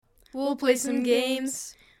We'll play some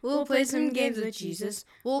games. We'll play some games with Jesus.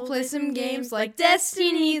 We'll play some games like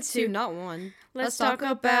Destiny 2, not 1. Let's talk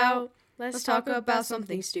about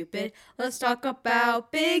something stupid. Let's talk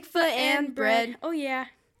about Bigfoot and bread. Oh yeah.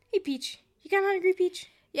 Hey Peach, you kinda hungry, Peach?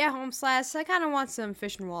 Yeah, home slash. I kinda want some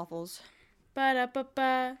fish and waffles.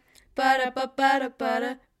 Ba-da-ba-ba.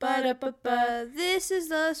 Ba-da-ba-ba-da-ba-da. Ba-da-ba-ba. This is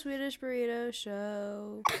the Swedish Burrito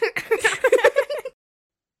Show.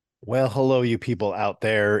 Well, hello, you people out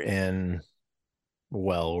there in,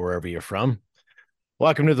 well, wherever you're from.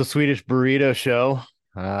 Welcome to the Swedish Burrito Show.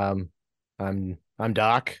 I'm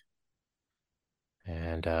Doc,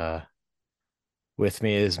 and with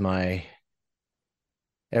me is my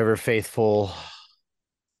ever faithful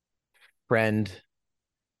friend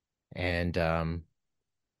and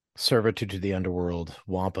servitor to the underworld,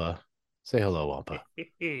 Wampa. Say hello, Wampa.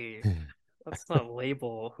 Hey, let's not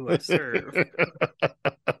label who I serve.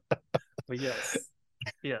 But yes,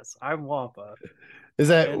 I'm Wampa. Is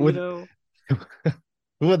that And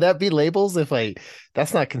would that be labels if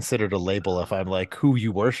that's not considered a label if I'm like who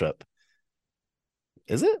you worship?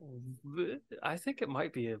 Is it? I think it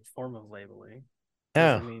might be a form of labeling.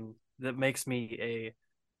 Yeah. I mean, that makes me a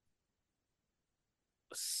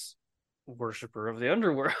worshiper of the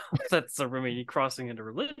underworld. That's crossing into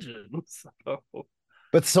religion. So.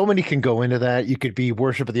 But so many can go into that. You could be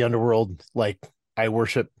worship of the underworld, like I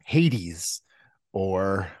worship Hades,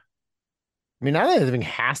 or I mean, not everything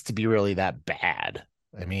has to be really that bad.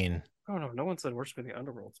 I mean, oh no one said worshiping the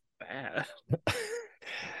underworld's bad.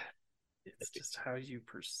 It's just how you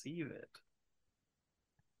perceive it.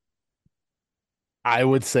 I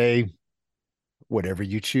would say whatever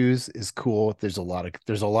you choose is cool. There's a lot of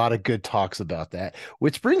good talks about that,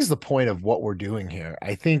 which brings the point of what we're doing here.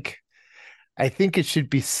 I think it should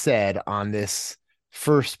be said on this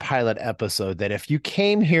first pilot episode that if you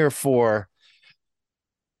came here for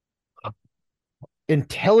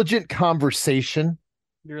intelligent conversation,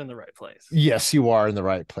 you're in the right place. Yes, you are in the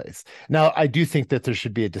right place. Now, I do think that there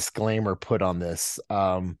should be a disclaimer put on this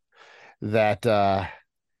that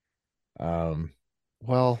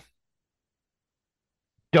well,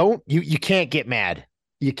 you can't get mad.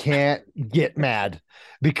 You can't get mad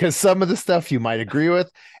because some of the stuff you might agree with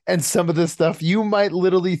and some of the stuff you might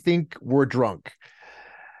literally think we're drunk.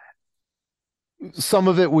 Some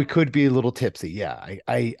of it we could be a little tipsy. Yeah,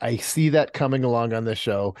 I see that coming along on the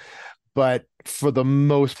show, but for the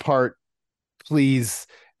most part, please,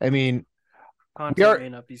 I mean, content may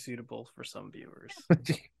not be suitable for some viewers.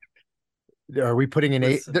 Are we putting an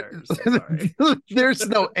age? There's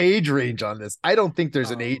no age range on this. I don't think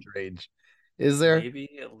there's an age range. Is there?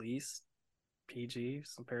 Maybe at least PG,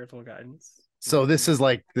 some parental guidance. So this is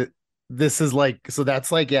like so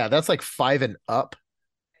that's like 5 and up.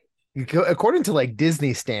 According to like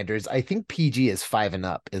Disney standards, I think PG is 5 and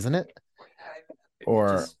up, isn't it?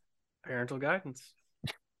 Or just parental guidance.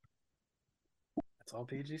 That's all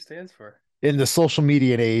PG stands for. In the social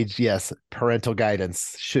media age, yes, parental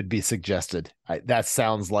guidance should be suggested. That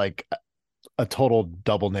sounds like a total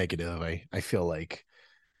double negative. I feel like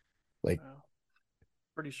well,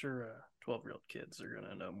 pretty sure 12-year-old kids are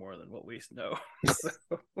gonna know more than what we know.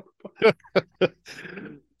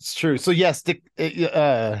 It's true. So yes,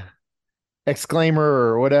 exclaimer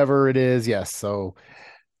or whatever it is. Yes. So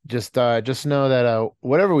just know that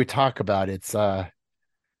whatever we talk about, it's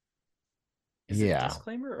Is it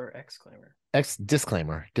disclaimer or exclaimer?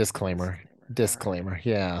 Disclaimer. Right.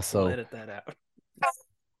 Yeah. So we'll edit that out.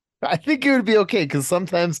 I think it would be okay because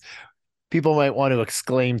sometimes people might want to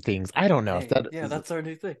exclaim things. I don't know if that. Yeah, that's our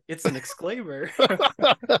new thing. It's an exclaimer.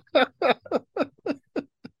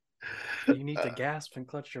 You need to gasp and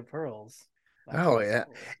clutch your pearls. Yeah.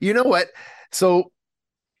 You know what? So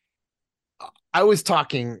I was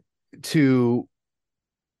talking to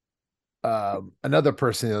another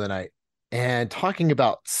person the other night and talking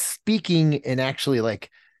about speaking and actually like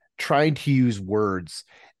trying to use words.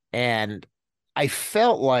 And I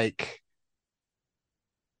felt like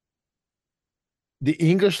the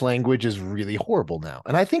English language is really horrible now.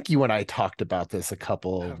 And I think you and I talked about this a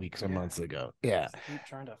couple of weeks or months ago. Yeah. Keep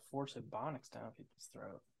trying to force Ebonics down people's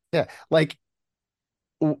throat. Yeah. Like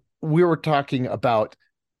we were talking about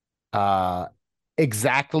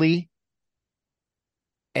exactly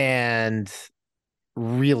and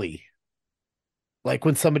really. Like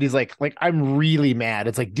when somebody's like I'm really mad.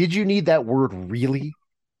 It's like, did you need that word really?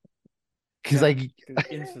 Because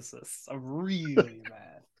emphasis. I'm really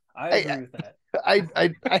mad. I agree with that.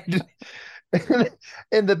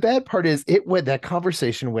 And the bad part is that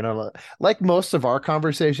conversation went on like most of our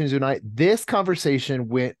conversations tonight. This conversation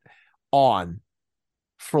went on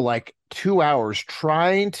for like 2 hours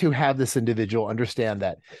trying to have this individual understand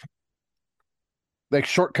that Like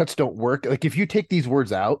shortcuts don't work. Like if you take these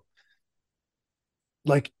words out,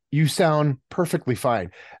 like you sound perfectly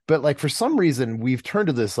fine. But like for some reason we've turned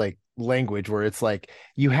to this like language where it's like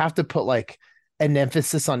you have to put like an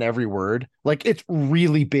emphasis on every word. Like it's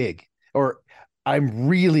really big, or I'm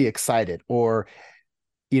really excited, or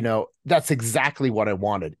that's exactly what I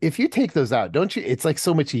wanted. If you take those out, don't you? It's like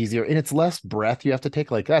so much easier and it's less breath you have to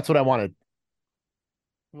take. Like that's what I wanted.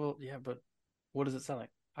 Well, yeah, but what does it sound like?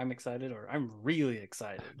 I'm excited or I'm really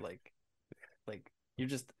excited. Like you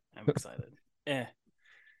just I'm excited. I'm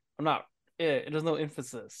not. There's no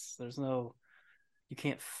emphasis. You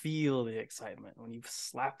can't feel the excitement when you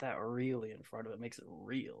slap that really in front of it. Makes it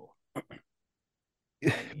real.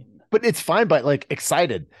 I mean, But it's fine, but like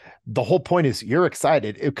excited. The whole point is you're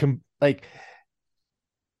excited. It can like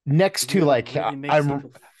next to yeah, like really makes I'm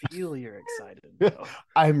you feel you're excited though.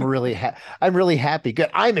 I'm really happy. Good.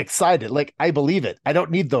 I'm excited. Like I believe it. I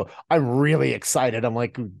don't need the I'm really excited.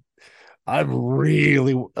 I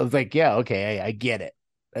was like, yeah, okay, I get it.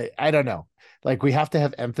 I don't know. Like we have to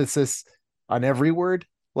have emphasis on every word.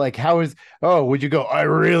 Like would you go? I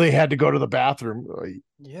really had to go to the bathroom.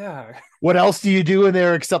 Yeah, What else do you do in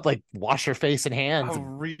there except like wash your face and I hands?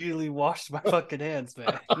 really washed my fucking hands,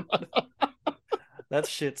 man. That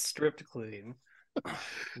shit's stripped clean.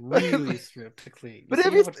 Really stripped clean. You But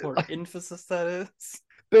see how much more emphasis that is?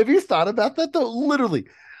 have you thought about that though? Literally.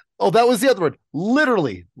 Oh, that was the other word.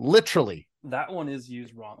 Literally. That one is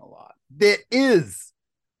used wrong a lot. It is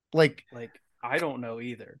like Like I don't know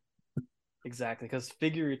either exactly because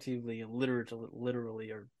figuratively and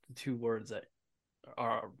literally are the two words that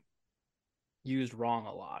are used wrong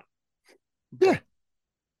a lot. yeah.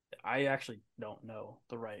 But I actually don't know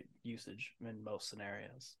the right usage in most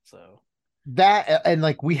scenarios. So That and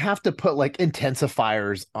like we have to put like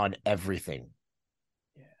intensifiers on everything.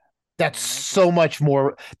 yeah, That's and so much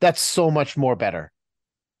more. That's so much more better.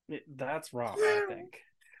 that's wrong. I think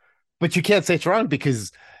But you can't say it's wrong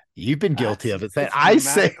because you've been guilty that's of it. it's I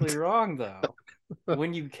say grammatically wrong though.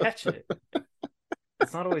 When you catch it,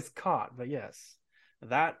 it's not always caught. But yes,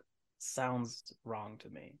 that sounds wrong to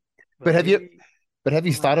me. but But have you maybe but have I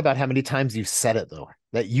you don't know. thought about how many times you've said it though?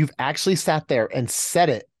 That you've actually sat there and said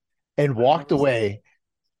it and I've walked never said it. away.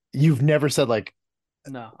 You've never said like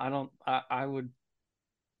No, I don't.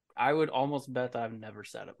 I would almost bet that I've never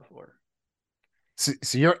said it before.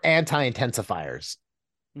 so you're anti-intensifiers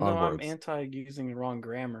No, on I'm words. anti using the wrong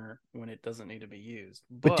grammar when it doesn't need to be used.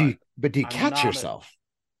 But do you But but do you I'm catch not a yourself?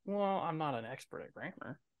 well, I'm not an expert at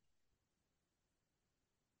grammar.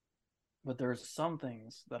 But there's some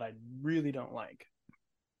things that I really don't like.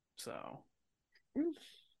 So,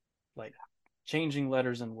 like changing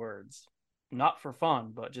letters and words, not for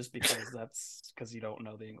fun, but just because that's because you don't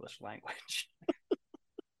know the English language.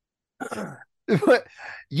 But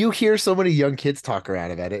you hear so many young kids talk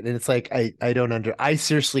around about it, and it's like I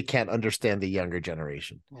seriously can't understand the younger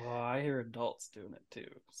generation. Well, I hear adults doing it too,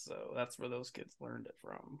 so that's where those kids learned it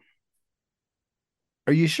from.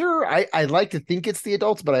 Are you sure? I like to think it's the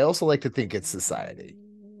adults, but I also like to think it's society.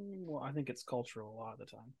 Well, I think it's cultural a lot of the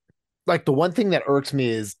time. Like the one thing that irks me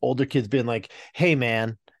is older kids being like, "Hey,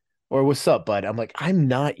 man," or "What's up, bud?" I'm like, "I'm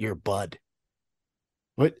not your bud."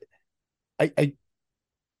 What?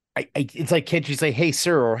 I, I, it's like, can't you say, "Hey,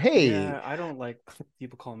 sir," or "Hey"? Yeah, I don't like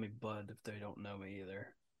people calling me bud if they don't know me either.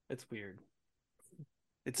 It's weird.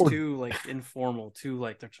 It's Or too like informal, too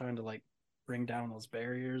like they're trying to like bring down those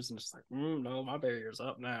barriers and just like, no, my barrier's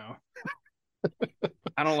up now.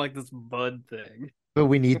 I don't like this bud thing. but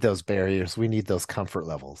we need those barriers. We need those comfort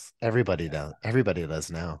levels. Everybody Yeah, does. Everybody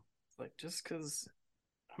does now. like just because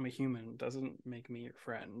I'm a human doesn't make me your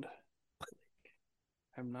friend.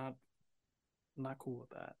 I'm not cool with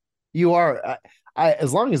that. You are.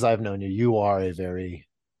 As long as I've known you, you are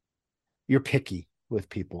you're picky with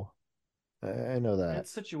people. I know that.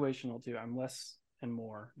 It's situational too. I'm less and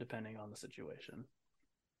more depending on the situation.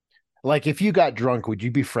 Like if you got drunk, would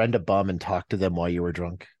you befriend a bum and talk to them while you were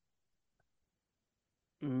drunk?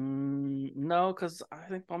 No, because I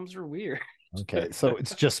think bums are weird. Okay, so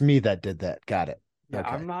it's just me that did that. Got it. Yeah, Okay.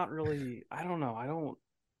 I'm not really. I don't know.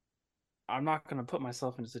 I'm not gonna put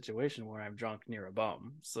myself in a situation where I'm drunk near a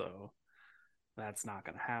bum. So that's not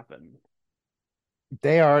gonna happen.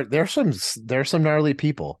 There's some gnarly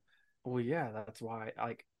people. Well, yeah, that's why.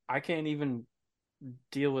 Like, I can't even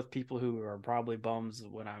deal with people who are probably bums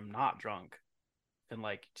when I'm not drunk. and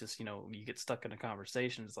like just you get stuck in a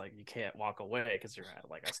conversation. It's like you can't walk away because you're at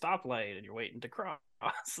like a stoplight and you're waiting to cross,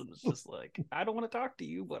 and it's just like I don't want to talk to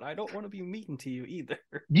you, but I don't want to be mean to you either.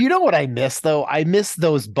 You know what I miss though? I miss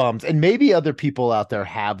those bums, and maybe other people out there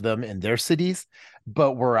have them in their cities.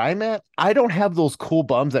 But where I'm at, I don't have those cool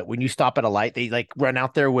bums that when you stop at a light, they like run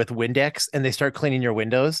out there with Windex and they start cleaning your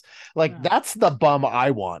windows. Like Yeah. that's the bum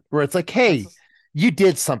I want, where it's like, hey, you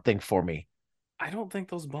did something for me. I don't think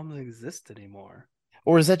those bums exist anymore.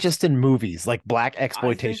 Or is that just in movies, like black I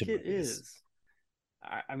exploitation think it movies? is.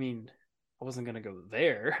 I mean, I wasn't gonna go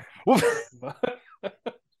there, but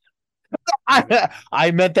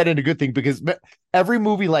I meant that in a good thing because every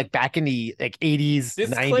movie like back in the like 80s,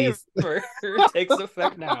 disclaimer 90s takes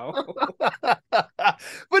effect now.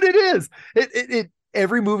 but it is. It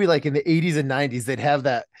every movie like in the 80s and 90s they'd have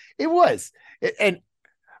that. It was. And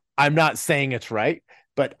I'm not saying it's right,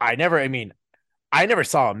 but I never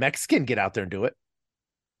saw a Mexican get out there and do it.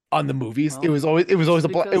 On the movies, Well, it was always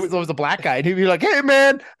a black guy, and he'd be like, "Hey,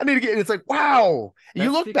 man, I need to get." And it's like, wow.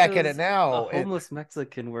 You look back at it now. A homeless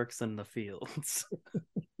Mexican works in the fields.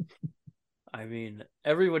 I mean,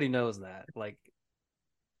 everybody knows that. Like,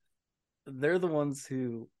 they're the ones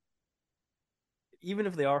who, even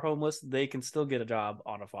if they are homeless, they can still get a job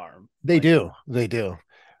on a farm. They do.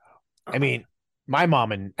 I mean, my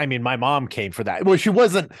mom came for that. Well, she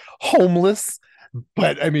wasn't homeless,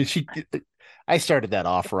 but I mean, I started that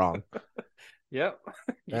off wrong. Yep,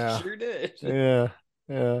 you sure did. Yeah.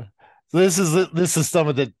 So this is some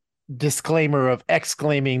of the disclaimer of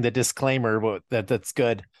exclaiming the disclaimer, but that's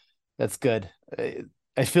good. That's good.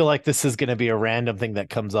 I feel like this is going to be a random thing that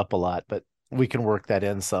comes up a lot, but we can work that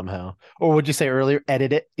in somehow. Or would you say earlier,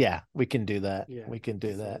 edit it? Yeah, we can do that. Yeah, we can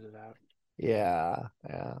do that. Edit it out. Yeah.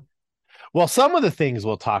 Well, some of the things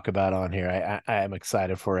we'll talk about on here, I am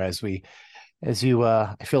excited for as you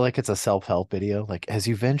I feel like it's a self-help video, like as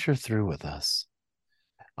you venture through with us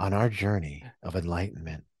on our journey of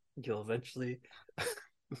enlightenment, you'll eventually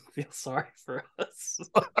feel sorry for us.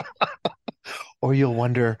 or you'll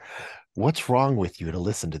wonder what's wrong with you to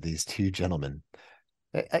listen to these two gentlemen.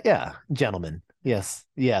 Yeah, gentlemen. Yes,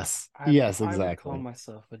 exactly. I would call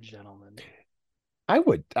myself a gentleman. I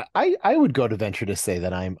would go to venture to say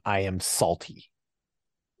that I am salty.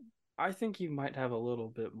 I think you might have a little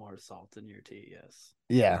bit more salt in your tea, yes.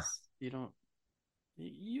 Yeah. You don't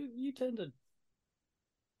you tend to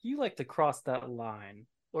you like to cross that line,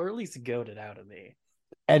 or at least goad it out of me.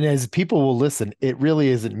 And as people will listen, it really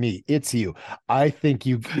isn't me, it's you. I think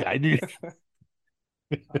you I do.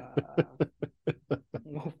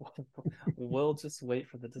 We'll just wait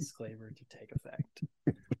for the disclaimer to take effect.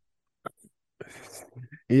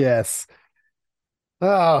 Yes.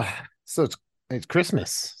 Oh, so it's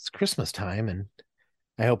Christmas. It's Christmas time, and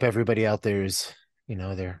I hope everybody out there is,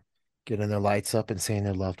 they're getting their lights up and seeing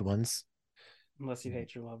their loved ones. Unless you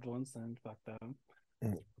hate your loved ones, then fuck them.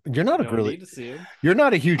 You're not need to see them. You're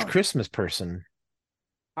not a huge Christmas person.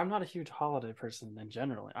 I'm not a huge holiday person in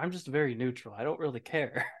general. I'm just very neutral. I don't really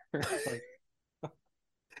care.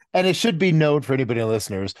 And it should be known for anybody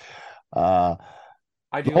listeners. I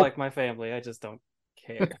do like my family. I just don't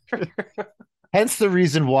care. Hence the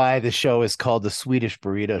reason why the show is called the Swedish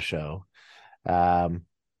Burrito Show.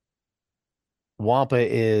 Wampa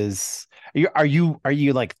is are you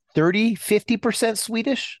like 30-50%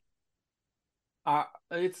 Swedish?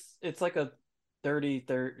 It's like a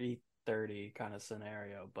 30-30-30 kind of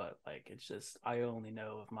scenario, but like it's just I only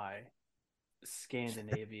know of my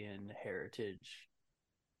Scandinavian heritage.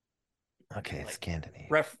 Okay, like, Scandinavian.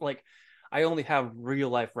 I only have real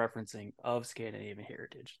life referencing of Scandinavian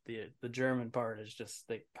heritage. The German part is just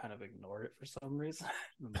they kind of ignored it for some reason.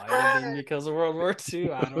 It might have been because of World War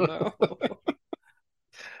II. I don't know.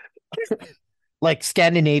 Like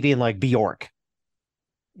Scandinavian, like Bjork.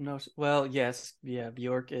 No, well, yes, yeah,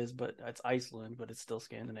 Bjork is, but it's Iceland, but it's still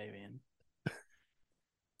Scandinavian.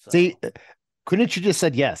 So. See, couldn't you just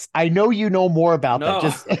said yes? I know you know more about that.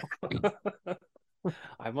 Just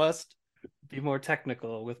I must be more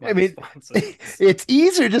technical with my responses. It's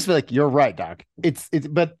easier just be like, you're right, Doc.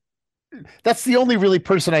 But that's the only really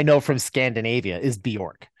person I know from Scandinavia is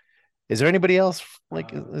Bjork. Is there anybody else?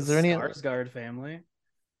 Like, is there any Skarsgård family?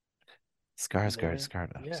 Skarsgård.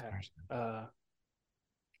 Yeah.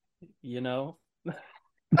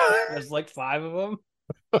 There's like 5 of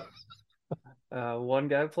them. One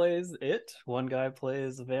guy plays it. One guy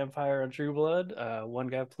plays a vampire on True Blood. One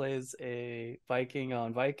guy plays a Viking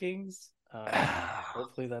on Vikings.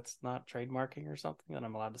 Hopefully that's not trademarking or something, and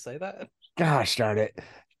I'm allowed to say that. Gosh darn it.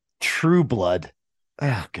 True Blood.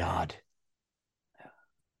 Oh God.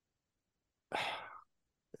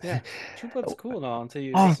 Yeah, True Blood's cool and all until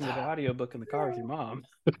you Oh, listen to the audiobook in the car with your mom.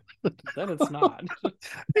 Then it's not.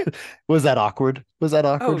 was that awkward? Was that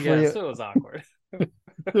Oh awkward for yes, you? it was awkward.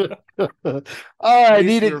 Oh, At I least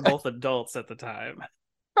we needed. were both adults at the time.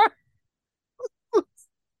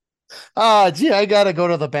 Ah, gee, I gotta go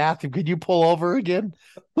to the bathroom. Could you pull over again?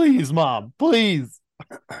 Please, mom, please.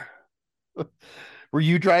 Were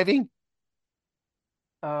you driving?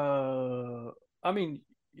 Uh, I mean,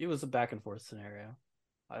 it was a back and forth scenario.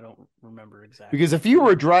 I don't remember Because exactly, if but you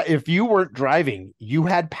were yeah. if you weren't driving, you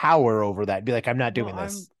had power over that. Be like, I'm not Well, doing I'm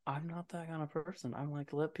this. I'm not that kind of person. I'm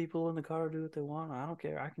like, let people in the car do what they want. I don't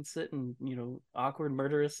care. I can sit in, awkward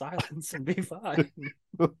murderous silence and be fine.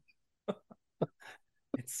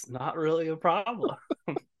 It's not really a problem.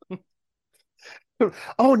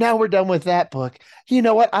 Oh, now we're done with that book. You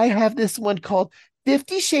know what? I have this one called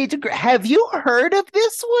 50 Shades of Grey. Have you heard of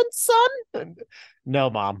this one, son? No,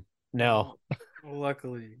 mom. No.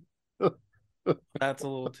 Luckily, that's a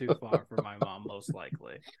little too far for my mom, most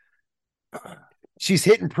likely. She's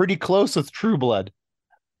hitting pretty close with True Blood.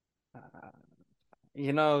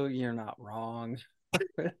 You're not wrong.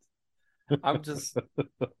 I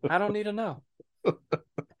don't need to know.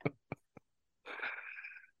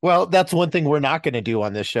 Well, that's one thing we're not going to do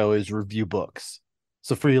on this show is review books.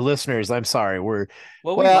 So for your listeners, I'm sorry. Well,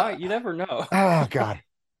 we well, might. You never know. oh God.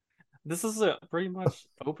 This is a pretty much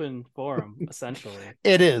open forum, essentially.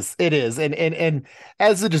 It is. It is. And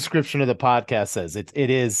as the description of the podcast says, it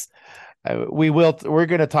is we're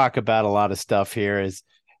going to talk about a lot of stuff here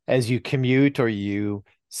as you commute or you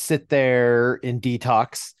sit there in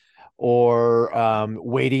detox or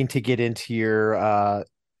waiting to get into your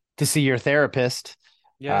to see your therapist.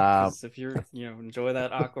 Yeah, because if you're, enjoy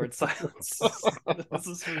that awkward silence, this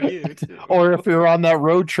is for you too. Or if you're on that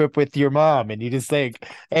road trip with your mom and you just think,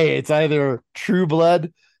 hey, it's either True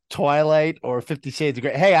Blood, Twilight, or 50 Shades of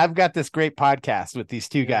Grey. Hey, I've got this great podcast with these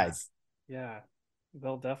two guys. Yeah,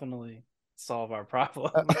 they'll definitely solve our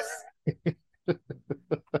problems.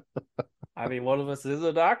 I mean, one of us is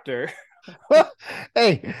a doctor.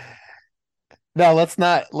 Hey, no, let's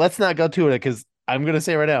not go to it because I'm gonna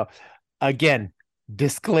say right now, again,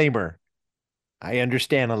 disclaimer. I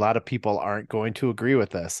understand a lot of people aren't going to agree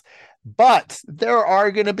with us, but there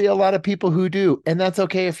are going to be a lot of people who do. And that's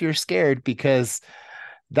okay if you're scared because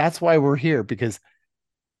that's why we're here, because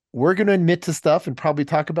we're going to admit to stuff and probably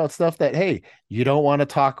talk about stuff that, hey, you don't want to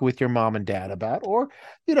talk with your mom and dad about, or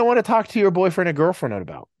you don't want to talk to your boyfriend or girlfriend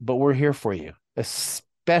about, but we're here for you,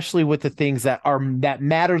 especially with the things that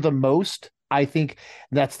matter the most. I think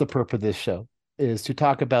that's the purpose of this show is to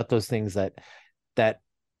talk about those things that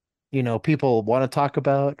people want to talk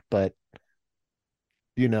about, but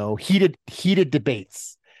heated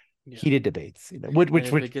debates, Yeah. heated debates. Which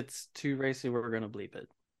if it gets too racy, we're gonna bleep it.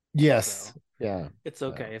 Yes, So, yeah, it's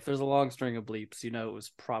okay. If there's a long string of bleeps, it was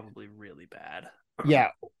probably really bad. yeah.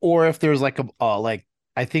 Or if there's like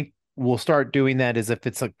I think we'll start doing that. Is if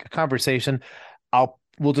it's a conversation,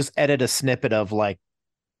 we'll just edit a snippet of like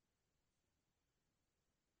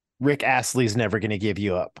Rick Astley's never going to give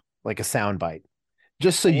you up, like a soundbite.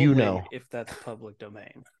 Just so you know, if that's public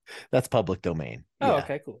domain. That's public domain. Oh, yeah.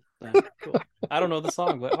 Okay, cool. Cool. I don't know the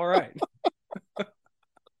song, but all right.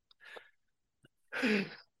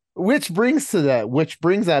 Which brings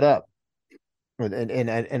that up,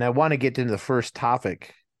 and I want to get into the first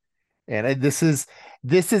topic, and this is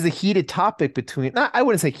a heated topic between. Not, I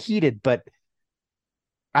wouldn't say heated, but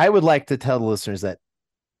I would like to tell the listeners that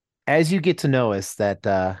as you get to know us,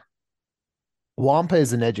 that Wampa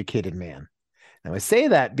is an educated man. Now I say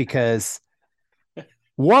that because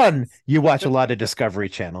one, you watch a lot of Discovery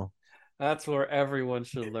Channel. That's where everyone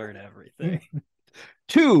should learn everything.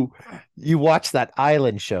 Two, you watch that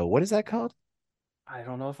island show. What is that called? I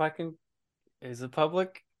don't know if I can. Is it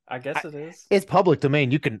public? I guess it is. It's public domain.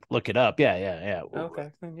 You can look it up. Yeah. Okay,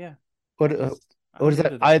 then yeah. What is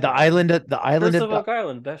that? The island Curse of Oak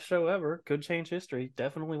Island, best show ever. Could change history.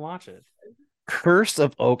 Definitely watch it. Curse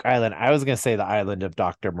of Oak Island. I was gonna say the island of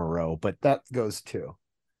Dr. Moreau, but that goes too.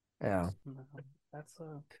 Yeah. That's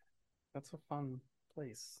a fun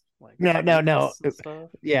place. Like no.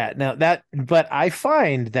 Yeah, no, but I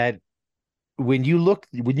find that when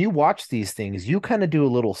you watch these things, you kind of do a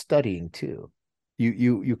little studying too.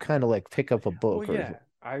 You kind of like pick up a book. Well, yeah.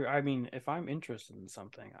 I mean, if I'm interested in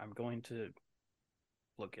something, I'm going to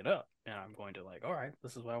look it up and I'm going to all right,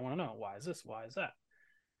 this is what I want to know. Why is this? Why is that?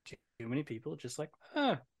 Too many people just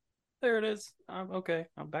there it is. I'm okay.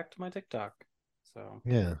 I'm back to my TikTok. So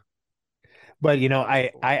yeah. But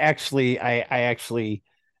I actually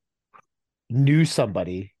knew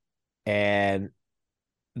somebody and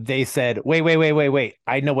they said, wait.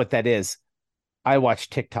 I know what that is. I watch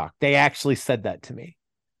TikTok. They actually said that to me.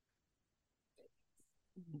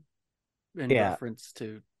 In Yeah. reference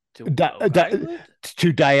to Di- what I would?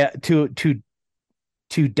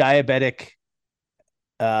 to diabetic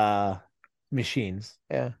machines.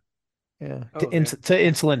 Yeah. Yeah. Oh, they have To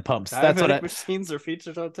insulin pumps. That's what diabetic I machines are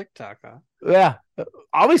featured on TikTok, huh? yeah.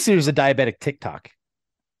 Obviously there's a diabetic TikTok.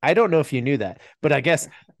 I don't know if you knew that, but I guess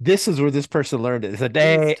this is where this person learned it. It's a Please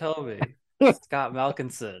day. tell me Scott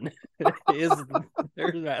Malkinson is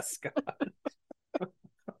their mascot.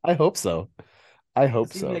 I hope so. I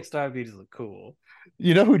hope He so. makes diabetes look cool.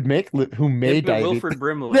 You know who made Him and diabetes? Wilford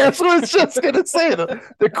Brimley. That's what I was just gonna say.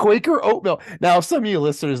 The Quaker oatmeal. Now, some of you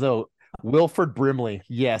listeners know Wilford Brimley.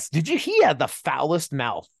 Yes. He had the foulest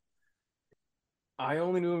mouth. I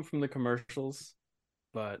only knew him from the commercials,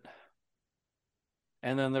 and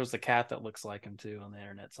then there's a cat that looks like him too on the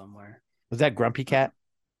internet somewhere. Was that Grumpy Cat?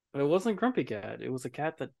 But it wasn't Grumpy Cat. It was a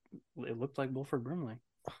cat that it looked like Wilford Brimley.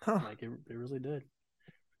 Huh. Like it really did.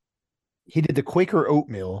 He did the Quaker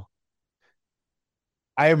oatmeal.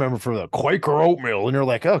 I remember from the Quaker oatmeal, and you're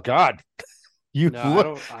like, oh God. I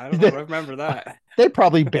don't remember that. They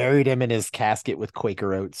probably buried him in his casket with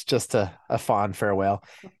Quaker oats, just a fond farewell.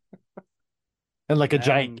 And like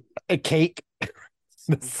a cake.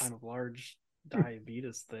 Some kind of large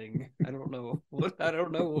diabetes thing. I don't know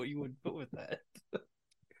what you would put with that.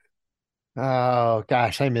 Oh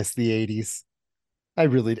gosh, I miss the 80s. I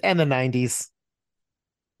really and the 90s.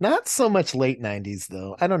 Not so much late 90s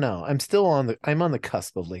though. I don't know. I'm on the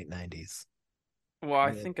cusp of late 90s. Well,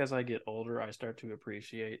 I think as I get older, I start to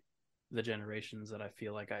appreciate the generations that I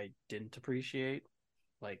feel like I didn't appreciate.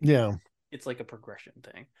 Like, Yeah. it's like a progression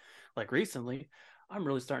thing. Like recently, I'm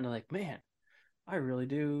really starting to like, man, I really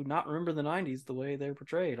do not remember the 90s the way they're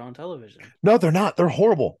portrayed on television. No, they're not. They're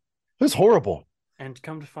horrible. It's horrible. And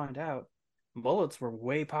come to find out, bullets were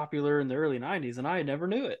way popular in the early 90s and I never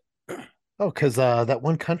knew it. Oh, because that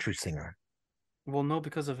one country singer. Well, no,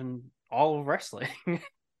 because of all of wrestling.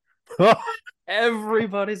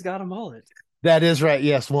 Everybody's got a mullet. That is right.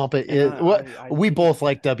 Yes, Wampa is. We both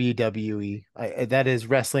like WWE. That is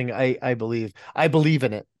wrestling. I believe. I believe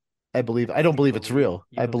in it. I believe. I don't believe it's real.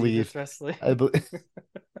 I believe it's wrestling.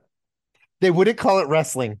 They wouldn't call it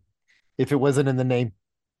wrestling if it wasn't in the name.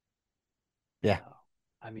 Yeah. No.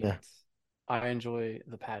 I mean, I enjoy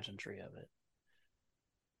the pageantry of it,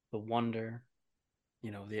 the wonder,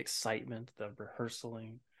 the excitement, the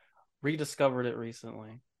rehearsaling. Rediscovered it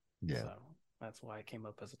recently. Yeah. So that's why it came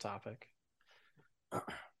up as a topic.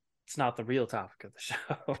 It's not the real topic of the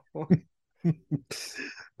show.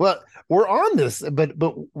 Well, we're on this, but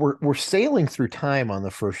we're sailing through time on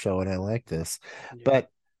the first show, and I like this. Yeah.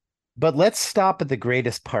 But let's stop at the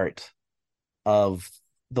greatest part of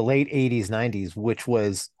the late 80s, 90s, which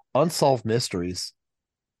was Unsolved Mysteries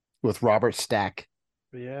with Robert Stack.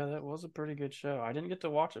 Yeah, that was a pretty good show. I didn't get to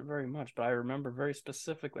watch it very much, but I remember very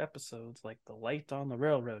specific episodes like the light on the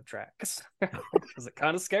railroad tracks because it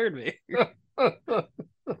kind of scared me.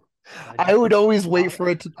 I would always wait for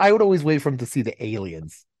him to see the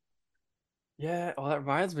aliens. Yeah, well, that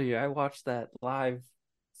reminds me. I watched that live,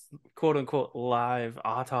 quote unquote, live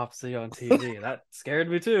autopsy on TV. That scared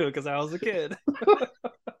me too because I was a kid.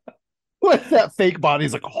 Like that fake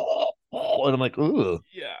body's like, and I'm like, ooh,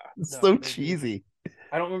 yeah, it's so cheesy.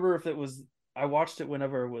 I don't remember if it was. I watched it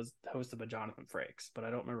whenever it was hosted by Jonathan Frakes, but I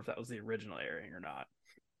don't remember if that was the original airing or not.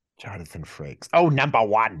 Jonathan Frakes. Oh, number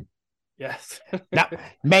one. Yes. No,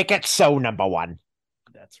 make it so number one.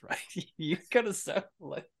 That's right. You gotta sound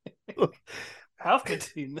like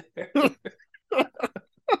Palpatine there.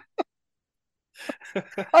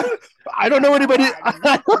 I don't know anybody.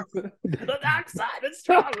 The dark side is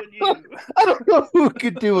strong with you. I don't know who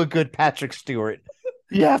could do a good Patrick Stewart.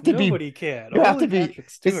 You have to Nobody can. You have to be. Patrick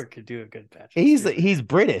Stewart could do a good Patrick. He's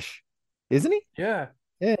British, isn't he? Yeah.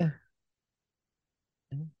 Yeah.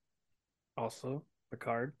 Also,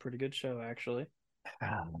 Picard, pretty good show actually.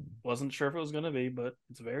 Wasn't sure if it was going to be, but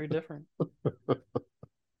it's very different.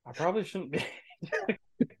 I probably shouldn't be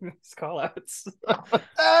these call outs.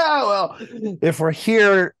 Oh, well, if we're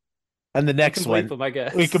here on the next one, them, I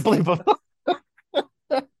guess. We can bleep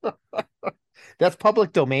them. That's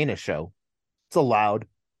public domain, a show. It's allowed.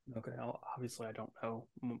 Okay, well, obviously I don't know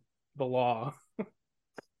the law.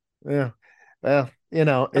 Yeah. Well,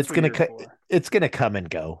 it's gonna come and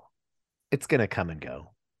go. It's gonna come and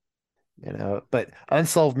go. But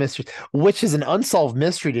Unsolved Mysteries, which is an unsolved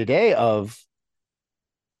mystery today of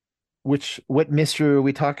what mystery are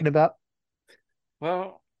we talking about?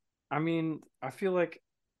 Well, I mean, I feel like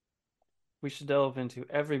we should delve into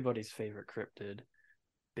everybody's favorite cryptid,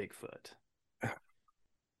 Bigfoot.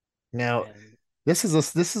 Now, this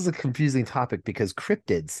is a confusing topic because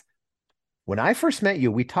cryptids. When I first met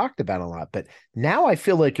you, we talked about it a lot, but now I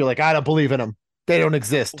feel like you're like, I don't believe in them. They don't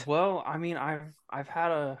exist. Well, I mean, I've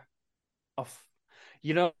had a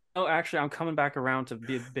you know, actually, I'm coming back around to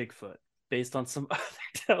Bigfoot based on some other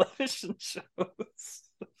television shows.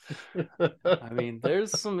 I mean,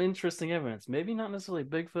 there's some interesting evidence. Maybe not necessarily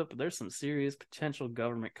Bigfoot, but there's some serious potential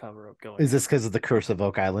government cover up going Is this on. because of the curse of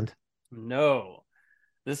Oak Island? No,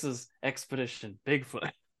 this is Expedition Bigfoot.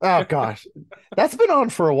 Oh gosh. That's been on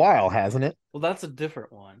for a while, hasn't it? Well, that's a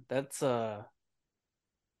different one. That's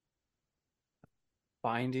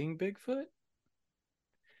Finding Bigfoot.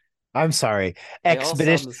 I'm sorry. They all sound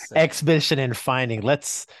the same. Expedition and Finding.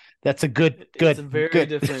 That's a It's very good.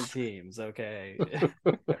 different teams, okay?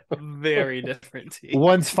 Very different teams.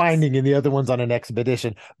 One's finding and the other one's on an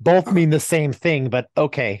expedition. Both mean the same thing, but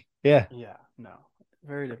okay. Yeah. Yeah, no.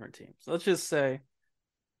 Very different teams. Let's just say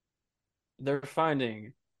they're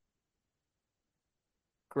finding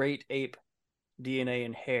great ape DNA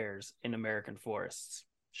in hairs in American forests.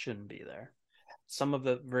 Shouldn't be there. Some of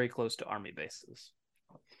it very close to army bases.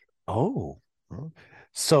 Oh.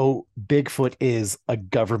 So Bigfoot is a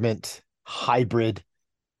government hybrid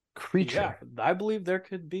creature. Yeah, I believe there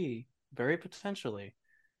could be very potentially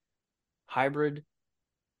hybrid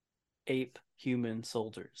ape human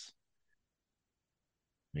soldiers.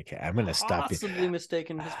 Okay, I'm gonna stop you. Possibly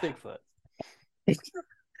mistaken as Bigfoot.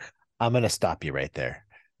 I'm gonna stop you right there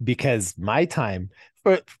because my time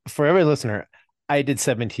for every listener, I did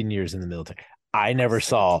 17 years in the military. I never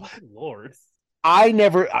saw. Lord. I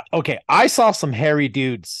never. Okay, I saw some hairy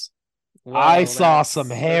dudes. Well, I saw some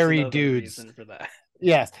hairy dudes. For that.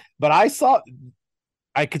 Yes, but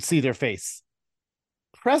I could see their face.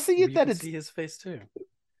 Pressing it that it's see his face too.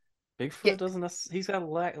 Bigfoot Yeah. doesn't. He's got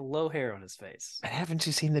low hair on his face. Haven't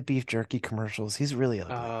you seen the beef jerky commercials? He's really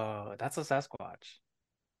ugly. Oh, that's a Sasquatch.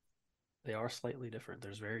 They are slightly different.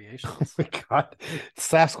 There's Oh variations. my God.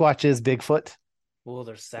 Sasquatch is Bigfoot. Well,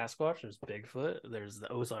 there's Sasquatch, there's Bigfoot, there's the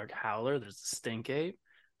Ozark Howler, there's the Stink Ape,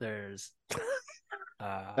 there's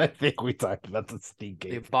I think we talked about the stink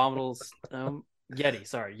the ape. Abominable Yeti.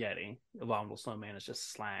 Sorry, Yeti. Abominable Snowman is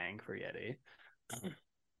just slang for Yeti.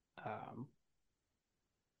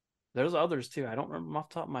 There's others too. I don't remember them off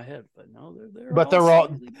the top of my head, but no, they're But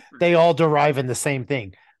they all derive in the same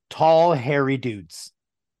thing. Tall, hairy dudes.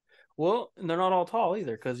 Well, and they're not all tall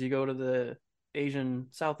either, because you go to the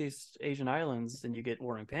Southeast Asian islands and you get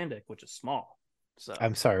orang panda, which is small. So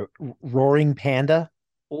I'm sorry, roaring panda.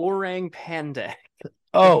 orang panda.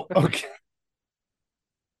 Oh, okay.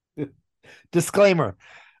 Disclaimer.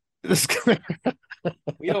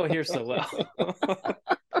 We don't hear so well.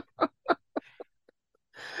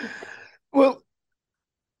 Well,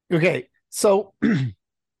 okay. So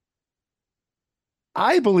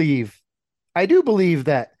I do believe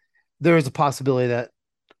that there is a possibility that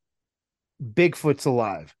Bigfoot's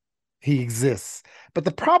alive. He exists. But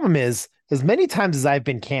the problem is, as many times as I've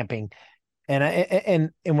been camping,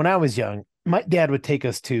 and when I was young, my dad would take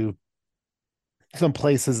us to some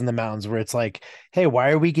places in the mountains where it's like, hey, why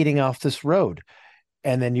are we getting off this road?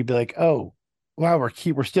 And then you'd be like, oh, wow,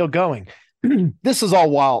 we're still going. This is all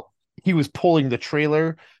while he was pulling the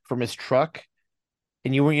trailer from his truck.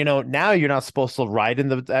 And you were, now you're not supposed to ride in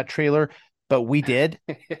that trailer, but we did.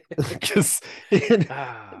 Because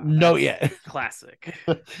classic.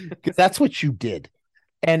 Because that's what you did.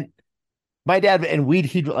 And my dad and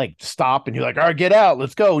he'd like stop and you're like, all right, get out,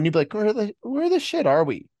 let's go. And you'd be like, where the shit are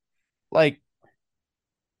we? Like,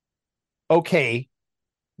 okay.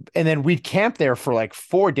 And then we'd camp there for like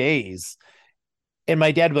 4 days. And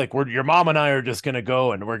my dad would be like, your mom and I are just gonna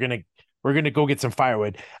go and we're gonna go get some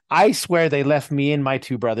firewood. I swear they left me and my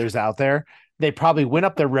two brothers out there. They probably went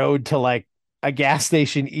up the road to like a gas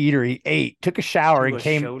station, ate, took a shower, and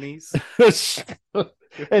came.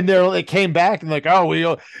 And they came back and like,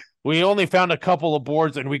 oh, we only found a couple of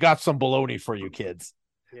boards and we got some bologna for you kids.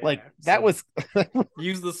 Yeah, like that so was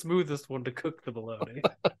use the smoothest one to cook the bologna.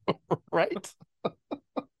 Right?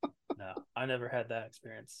 No, I never had that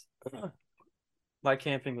experience. My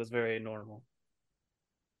camping was very normal.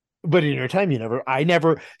 But in your time, I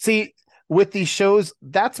never see with these shows.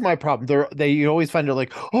 That's my problem. You always find it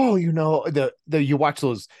like, oh, you watch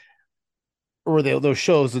those or those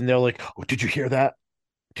shows and they're like, oh, did you hear that?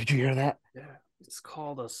 Did you hear that? Yeah, it's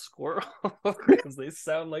called a squirrel because they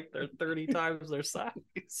sound like they're 30 times their size.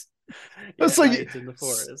 Yeah, so it's in the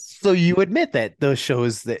forest. So you admit that those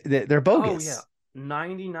shows that they're bogus? Oh yeah,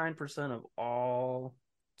 99% of all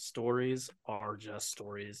stories are just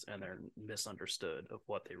stories and they're misunderstood of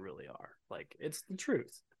what they really are. Like, it's the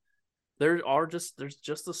truth. there's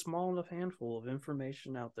just a small enough handful of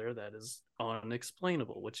information out there that is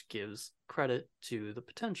unexplainable, which gives credit to the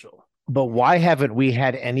potential. But why haven't we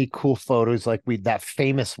had any cool photos like that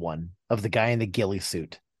famous one of the guy in the ghillie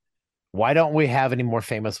suit? Why don't we have any more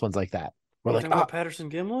famous ones like that? We're like, about Patterson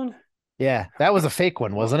Gimlin? Yeah, that was a fake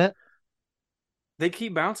one, wasn't it? They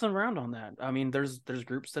keep bouncing around on that. I mean, there's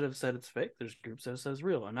groups that have said it's fake. There's groups that have said it's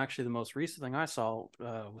real. And actually, the most recent thing I saw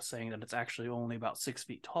was saying that it's actually only about 6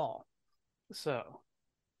 feet tall. So,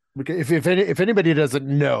 if anybody doesn't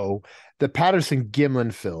know, the Patterson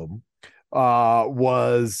Gimlin film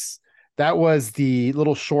was the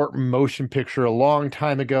little short motion picture a long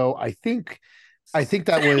time ago. I think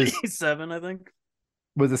that was 7. I think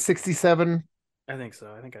was a 67. I think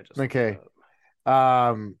so. I think I just okay.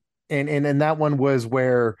 And that one was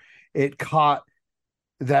where it caught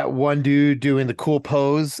that one dude doing the cool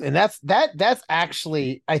pose, and that's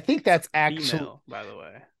actually, I think that's actually female, by the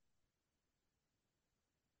way.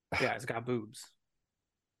 Yeah, it's got boobs.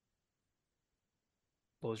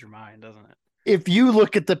 Blows your mind, doesn't it? If you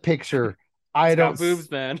look at the picture, I don't got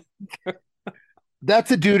boobs, man.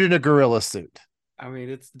 That's a dude in a gorilla suit. I mean,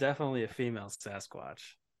 it's definitely a female Sasquatch.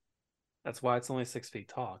 That's why it's only 6 feet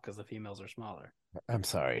tall, because the females are smaller. I'm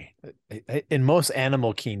sorry. In most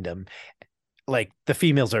animal kingdom, like, the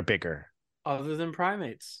females are bigger. Other than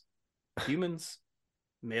primates, humans,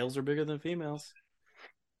 males are bigger than females.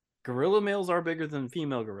 Gorilla males are bigger than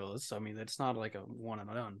female gorillas. So, I mean, it's not like a one and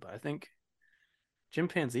done, but I think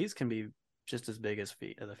chimpanzees can be just as big as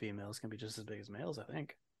the females can be just as big as males, I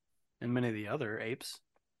think. And many of the other apes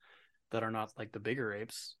that are not like the bigger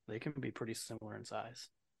apes, they can be pretty similar in size.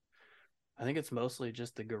 I think it's mostly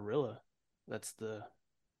just the gorilla that's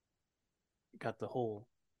got the whole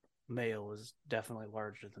male is definitely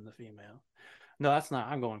larger than the female. No, that's not.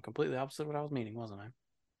 I'm going completely opposite of what I was meaning, wasn't I?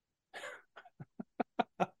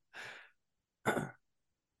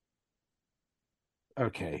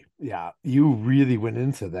 Okay. Yeah. You really went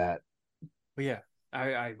into that. But yeah,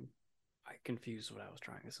 I confused what I was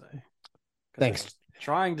trying to say. Thanks. I was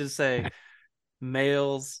trying to say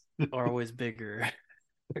males are always bigger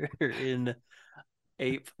in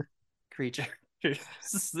ape creatures.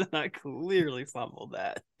 I clearly fumbled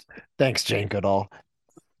that. Thanks, Jane Goodall.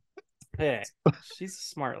 Hey, she's a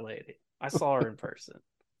smart lady. I saw her in person.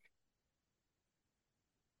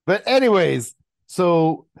 But anyways,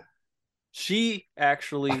 so she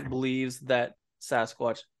actually believes that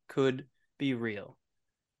Sasquatch could be real,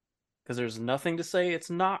 because there's nothing to say it's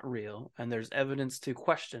not real, and there's evidence to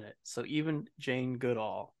question it. So even Jane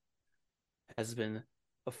Goodall has been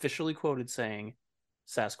officially quoted saying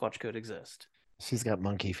Sasquatch could exist. She's got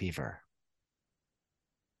monkey fever,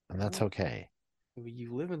 and that's okay.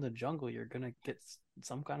 You live in the jungle, you're gonna get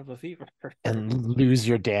some kind of a fever and lose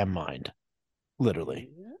your damn mind, literally.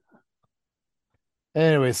 Yeah.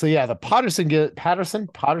 Anyway, so yeah, the Patterson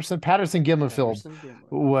Gimlin film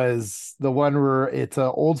was the one where it's an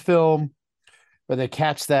old film where they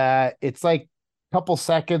catch that. It's like a couple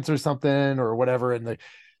seconds or something or whatever, and I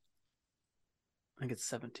think it's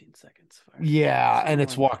 17 seconds. Yeah, and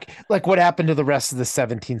it's like what happened to the rest of the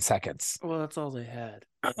 17 seconds? Well, that's all they had.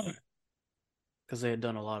 Because they had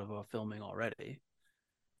done a lot of filming already.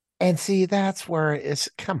 And see, that's where it's,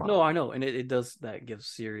 come on. No, I know. And it does, that gives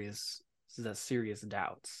serious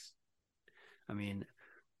doubts. I mean,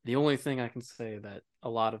 the only thing I can say that a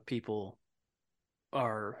lot of people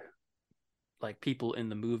are, like, people in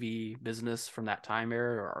the movie business from that time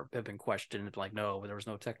era have been questioned, like, no, there was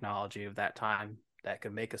no technology of that time that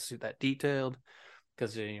could make a suit that detailed,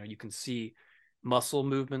 because, you know, you can see muscle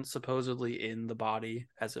movement supposedly in the body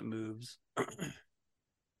as it moves.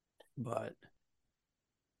 But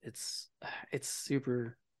it's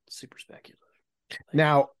super speculative.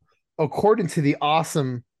 Now, according to the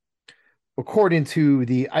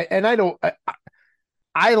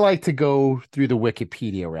I like to go through the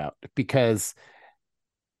Wikipedia route, because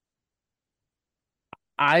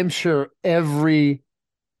I'm sure every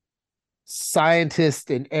scientist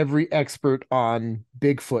and every expert on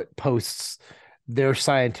Bigfoot posts their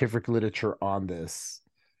scientific literature on this.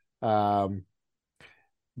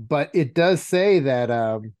 But it does say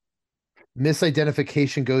that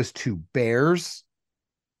misidentification goes to bears.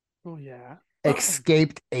 Oh yeah.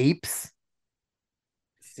 Escaped apes.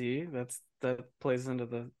 See, that plays into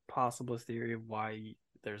the possible theory of why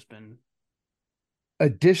there's been.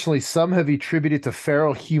 Additionally, some have attributed to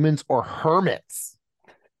feral humans or hermits.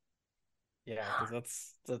 Yeah,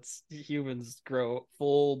 because that's humans grow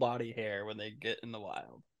full body hair when they get in the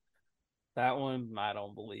wild. That one, I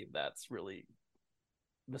don't believe that's really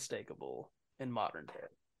mistakable in modern day.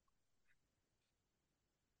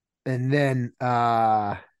 And then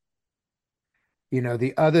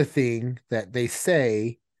the other thing that they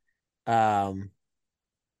say, um,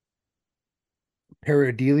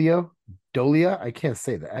 pareidolia, dolia. I can't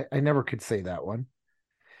say that. I never could say that one.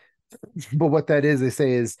 But what that is, they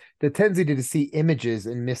say, is the tendency to see images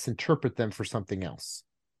and misinterpret them for something else.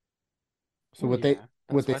 So Well, what they yeah,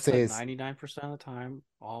 what that's they why I say said is, 99% of the time,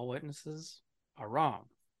 all witnesses are wrong.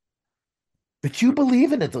 but you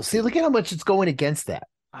believe in it though. See, look at how much it's going against that.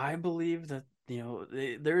 I believe that,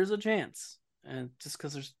 there is a chance. And just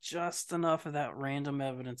because there's just enough of that random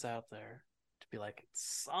evidence out there to be like,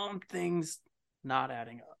 something's not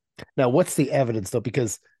adding up. Now, what's the evidence though?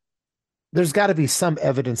 Because there's got to be some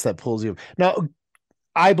evidence that pulls you. Now,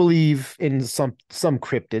 I believe in some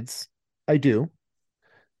cryptids. I do,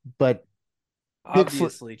 but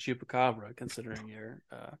Bigfoot, Obviously, Chupacabra, considering your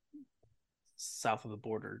south of the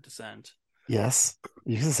border descent. yes,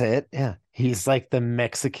 you can say it. Yeah, he's like the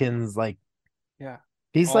Mexicans. Like Yeah.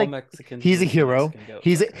 he's All like Mexicans he's a believe in hero. Mexican goat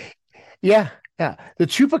He's a, suckers. yeah, yeah. The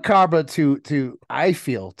chupacabra to I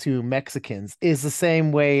feel to Mexicans is the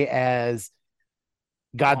same way as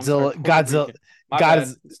Oh, I'm sorry, Godzilla. Puerto Godzilla. Rican. My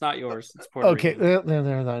God's bad. It's not yours. It's Puerto okay. Rican.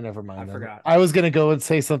 No, never I mind. Then forgot. I was gonna go and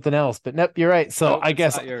say something else, but nope, you're right. So Nope, it's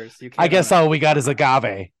not yours. You I can't own guess it. all we got is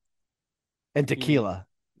agave and You mean? tequila.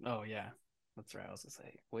 Oh yeah, that's right. I was gonna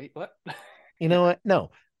say. Wait, what? You know Yeah. what?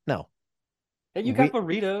 No, no. And you got We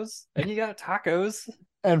burritos, and you got tacos,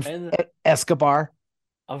 and and Escobar,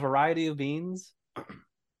 a variety of beans. You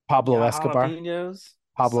Pablo got Escobar, jalapenos,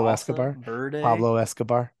 Pablo salsa, Escobar, verde. Pablo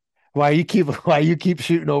Escobar. Why you keep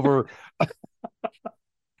shooting over?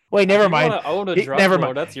 Wait, If never you want mind. to own a He drug never mind.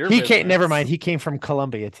 lord, that's your He can't. Never business. mind. He came from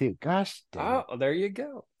Colombia too. Gosh dang it. Oh, there you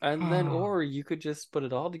go. And then, or you could just put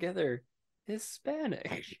it all together,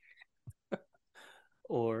 Hispanic.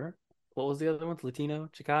 Or what was the other one? Latino,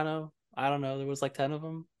 Chicano. I don't know. There was like 10 of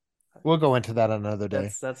them. We'll go into that another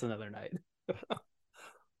day. That's another night.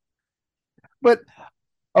 But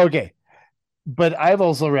okay. But I've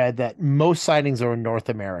also read that most sightings are in North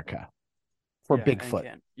America for Yeah, and Bigfoot.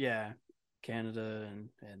 Canada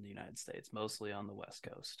and the United States, mostly on the West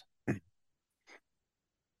Coast.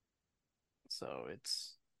 So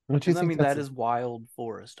it's, Don't you and I think mean that that's? is wild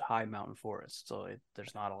forest, high mountain forest. So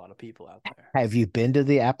there's not a lot of people out there. Have you been to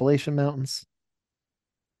the Appalachian Mountains?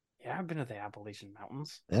 Yeah, I've been to the Appalachian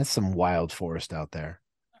Mountains. That's some wild forest out there.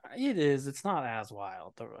 It is. It's not as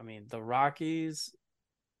wild. I mean, the Rockies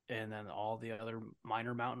and then all the other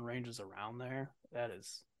minor mountain ranges around there. That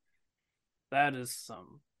is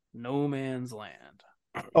some no man's land.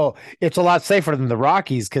 Oh, it's a lot safer than the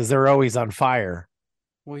Rockies because they're always on fire.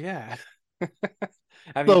 Well, yeah.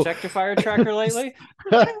 Have you So, checked your fire tracker lately?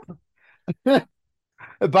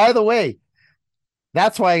 by the way,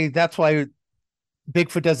 that's why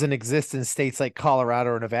Bigfoot doesn't exist in states like Colorado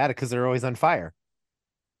or Nevada because they're always on fire.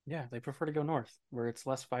 Yeah, they prefer to go north where it's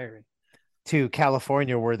less fiery. To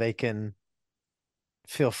California where they can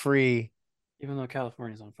feel free. Even though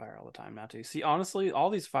California's on fire all the time now too. See, honestly, all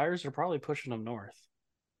these fires are probably pushing them north.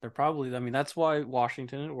 They're probably, I mean, that's why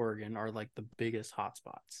Washington and Oregon are like the biggest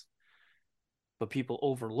hotspots. But people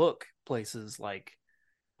overlook places like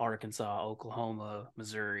Arkansas, Oklahoma,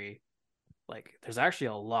 Missouri. Like, there's actually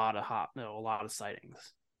a lot of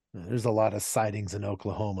sightings. There's a lot of sightings in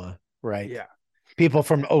Oklahoma, right? Yeah. People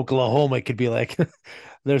from Oklahoma could be like,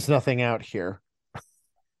 there's nothing out here.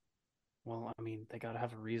 Well, I mean, they got to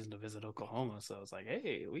have a reason to visit Oklahoma. So it's like,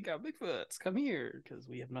 hey, we got Bigfoots. Come here because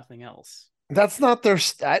we have nothing else. That's not their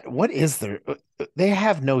stat. What is their? They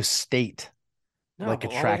have no state No, like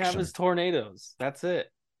but all they have attraction. is tornadoes. That's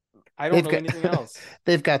it. I don't They've know got anything else.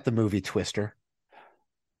 they've got the movie Twister.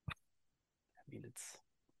 I mean, it's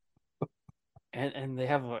and they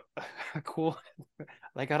have a cool.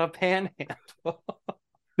 They got a panhandle.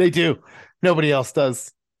 They do. Nobody else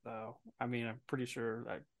does. So I mean, I'm pretty sure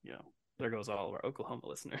that there goes all of our Oklahoma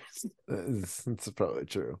listeners. It's probably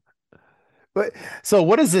true. But so,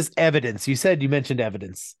 what is this evidence? You mentioned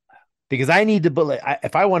evidence because I need to believe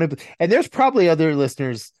if I want to, and there's probably other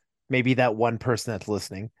listeners, maybe that one person that's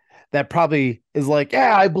listening that probably is like,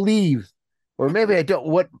 yeah, I believe, or maybe I don't.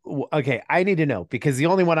 What? Okay, I need to know because the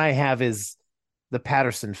only one I have is the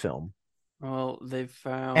Patterson film Well, they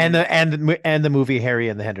and found the movie Harry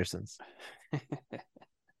and the Hendersons.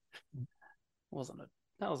 wasn't a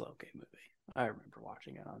that was an okay movie. I remember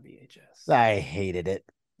watching it on VHS. I hated it.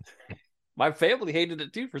 My family hated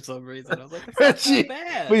it too for some reason. I was like, "It's not that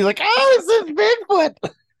bad." But he's like, oh, this is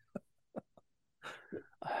Bigfoot.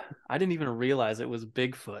 I didn't even realize it was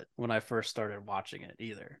Bigfoot when I first started watching it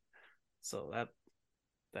either. So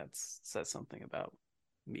that says something about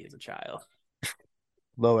me as a child.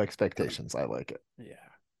 Low expectations. I like it. Yeah.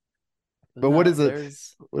 But what No, is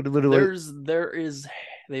it? there is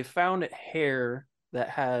they found hair that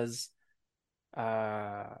has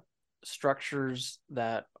structures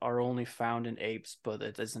that are only found in apes, but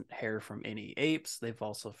it isn't hair from any apes. They've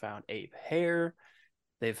also found ape hair.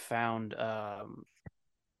 They've found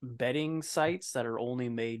bedding sites that are only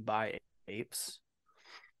made by apes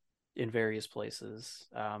in various places.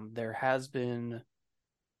 There has been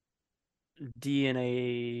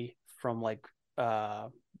DNA from like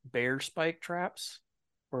bear spike traps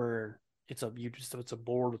where it's a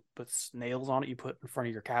board with nails on it you put in front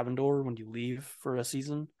of your cabin door when you leave for a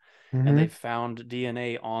season, and they found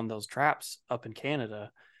DNA on those traps up in Canada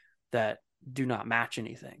that do not match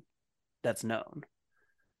anything that's known.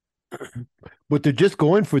 But they're just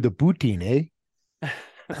going for the poutine, eh?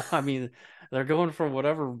 I mean, they're going for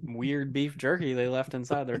whatever weird beef jerky they left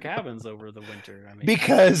inside their cabins over the winter. I mean,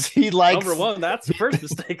 Because he likes number one, that's the first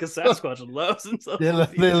mistake a Sasquatch loves himself they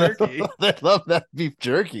love, beef they jerky. love, they love that beef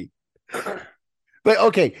jerky. But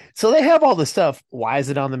okay, so they have all this stuff. Why is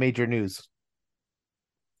it on the major news?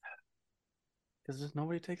 Because just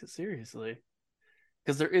nobody takes it seriously.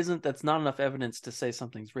 Because that's not enough evidence to say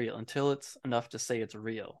something's real. Until it's enough to say it's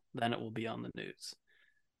real, then it will be on the news.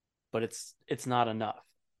 But it's not enough.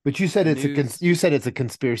 But you said News. you said it's a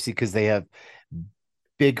conspiracy because they have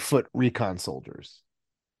Bigfoot recon soldiers.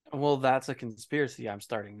 Well, that's a conspiracy I'm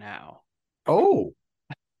starting now. Oh.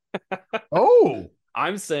 Oh.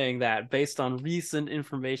 I'm saying that based on recent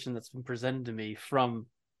information that's been presented to me from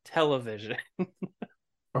television.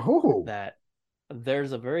 Oh. That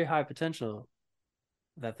there's a very high potential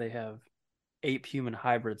that they have ape-human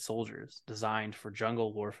hybrid soldiers designed for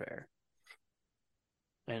jungle warfare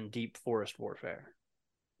and deep forest warfare.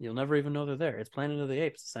 You'll never even know they're there. It's Planet of the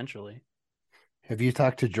Apes, essentially. Have you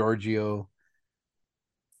talked to Giorgio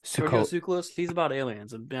Tsoukalos? He's about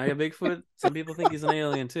aliens. Bigfoot, some people think he's an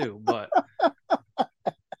alien too, but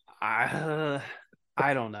I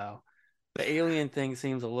don't know. The alien thing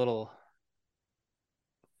seems a little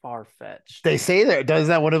far-fetched. They say that does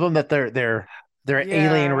that one of them that they're an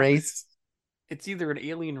alien race. It's either an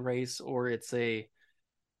alien race or it's a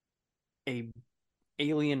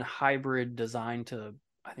alien hybrid designed to,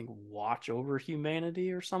 I think, watch over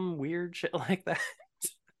humanity or some weird shit like that.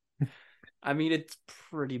 I mean, it's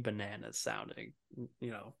pretty bananas sounding,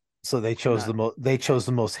 So they chose the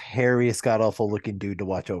most hairiest, god awful looking dude to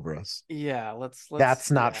watch over us. Yeah, let's. That's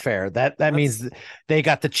not fair. That means they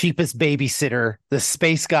got the cheapest babysitter. The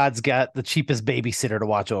space gods got the cheapest babysitter to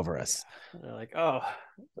watch over us. Yeah. They're like, oh,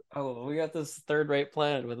 we got this third-rate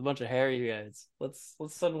planet with a bunch of hairy guys. Let's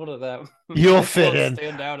send one of them. You'll fit in.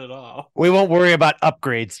 Stand out at all. We won't worry about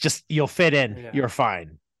upgrades. Just you'll fit in. Yeah. You're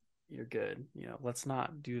fine. You're good. Let's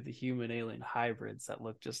not do the human alien hybrids that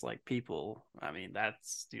look just like people. I mean,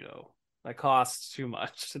 that's, that costs too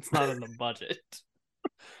much. It's not in the budget.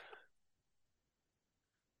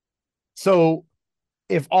 So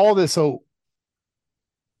if all this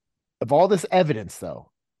evidence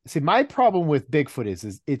though, see, my problem with Bigfoot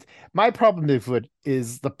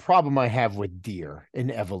is the problem I have with deer in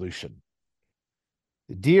evolution.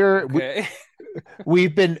 Deer, okay.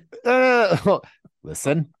 we've been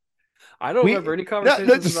listen. I don't remember any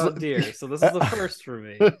conversations about deer, so this is the first for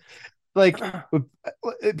me. Like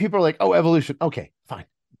people are like, "Oh, evolution." Okay, fine.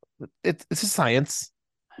 It's a science,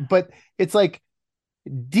 but it's like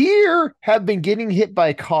deer have been getting hit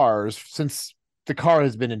by cars since the car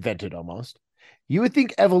has been invented almost. You would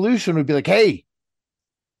think evolution would be like, "Hey,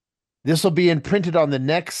 this will be imprinted on the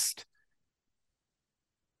next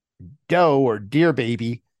doe or deer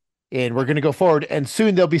baby, and we're going to go forward, and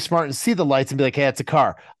soon they'll be smart and see the lights and be like, hey, it's a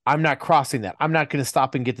car. I'm not crossing that. I'm not going to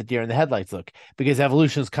stop and get the deer in the headlights look because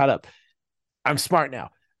evolution's caught up. I'm smart now."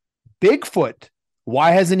 Bigfoot,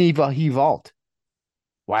 why hasn't he evolved?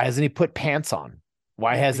 Why hasn't he put pants on?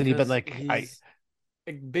 Why hasn't he been like,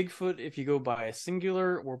 Bigfoot, if you go by a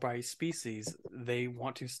singular or by species, they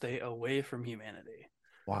want to stay away from humanity.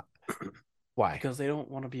 Why? Why? Because they don't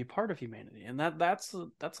want to be part of humanity, and that's a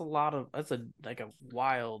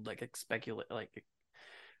wild speculate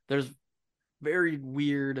there's very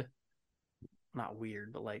weird, not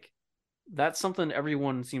weird, but that's something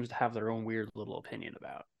everyone seems to have their own weird little opinion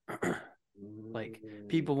about.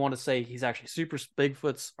 People want to say he's actually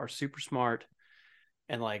Bigfoots are super smart,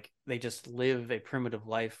 and they just live a primitive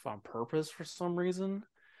life on purpose for some reason,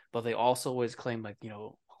 but they also always claim a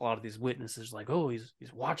lot of these witnesses oh, he's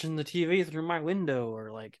watching the TV through my window,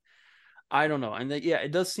 or I don't know. And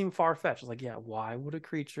it does seem far-fetched. Why would a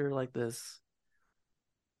creature like this,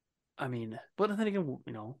 I mean, but then again,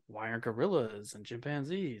 why aren't gorillas and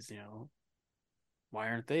chimpanzees, why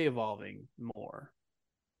aren't they evolving more?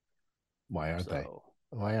 Why aren't they?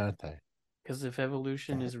 Because if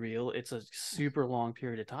evolution is real, it's a super long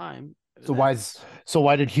period of time. So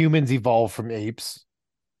why did humans evolve from apes,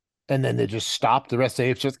 and then they just stopped? The rest of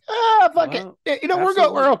apes just fuck Well, it.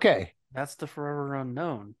 that's We're okay. that's the forever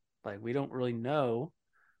unknown. Like we don't really know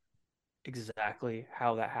exactly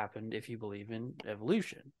how that happened if you believe in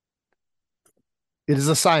evolution. It is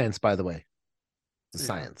a science, by the way. It's a Yeah.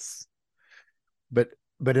 science.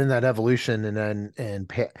 But in that evolution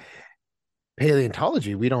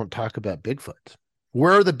paleontology, we don't talk about Bigfoot.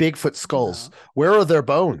 Where are the Bigfoot skulls? No. Where are their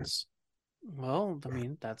bones? Well, I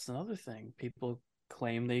mean, that's another thing. People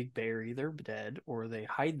claim they bury their dead or they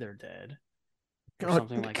hide their dead or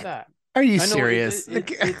something like that. Are you I know serious?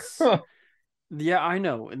 it's yeah, I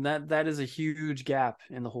know, and that is a huge gap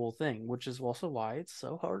in the whole thing, which is also why it's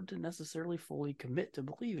so hard to necessarily fully commit to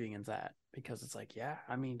believing in that because it's like, yeah,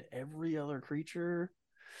 I mean, every other creature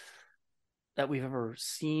that we've ever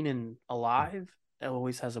seen and alive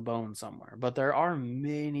always has a bone somewhere, but there are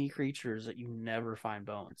many creatures that you never find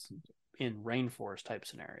bones in rainforest type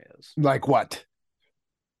scenarios. Like what?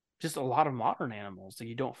 Just a lot of modern animals that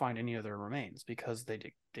you don't find any of their remains because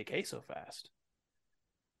they decay so fast.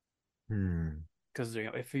 Because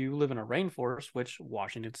if you live in a rainforest, which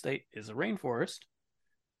Washington State is a rainforest,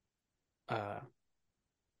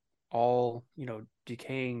 all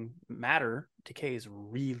decaying matter decays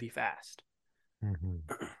really fast.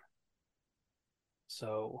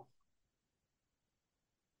 So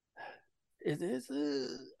it is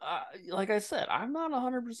like I said, I'm not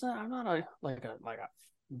 100%. I'm not a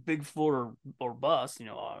Bigfoot or bust.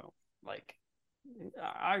 Like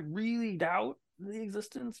I really doubt the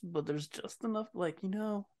existence, but there's just enough.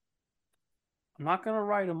 I'm not gonna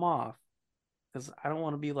write them off because I don't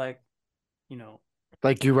want to be like you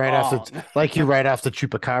right wrong. off the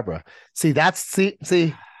chupacabra. See.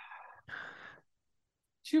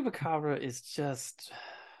 Chupacabra is just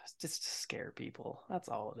to scare people. That's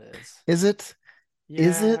all it is. Is it?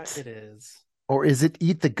 Yeah, it is. Or is it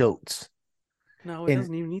eat the goats? No, it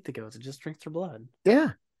doesn't even eat the goats. It just drinks their blood.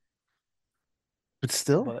 Yeah. But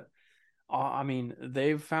still. But I mean,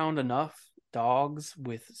 they've found enough dogs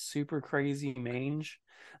with super crazy mange.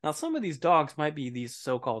 Now, some of these dogs might be these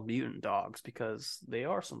so-called mutant dogs because they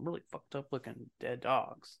are some really fucked up looking dead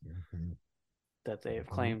dogs that they have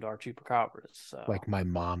claimed are chupacabras. So. Like my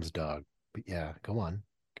mom's dog. But yeah, go on.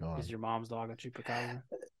 Is your mom's dog a chupacabra?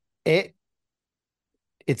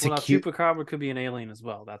 It's a cute chupacabra could be an alien as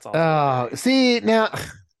well. That's also see now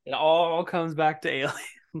it all comes back to aliens.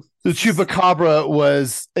 the chupacabra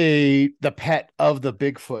was the pet of the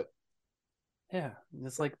Bigfoot. Yeah,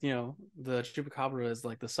 it's like the chupacabra is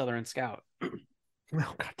like the Southern Scout. Oh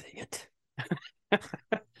god dang it!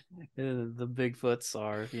 The Bigfoots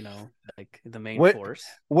are like the main force.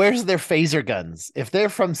 Where's their phaser guns? If they're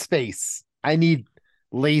from space, I need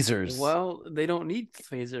lasers. Well, they don't need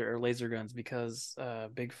phaser or laser guns because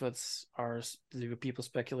Bigfoots are. People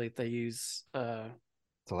speculate they use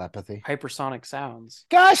telepathy, hypersonic sounds.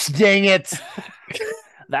 Gosh dang it!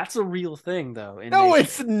 That's a real thing, though. No,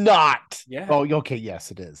 it's not. Yeah. Oh, okay.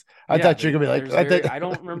 Yes, it is. I thought you were gonna be like. I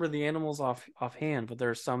don't remember the animals offhand, but there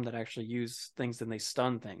are some that actually use things and they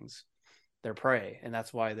stun things, their prey, and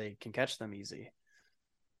that's why they can catch them easy.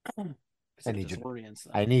 I need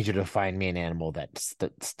you to find me an animal that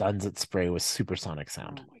stuns its prey with supersonic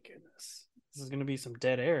sound. Oh my goodness, this is gonna be some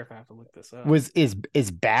dead air if I have to look this up.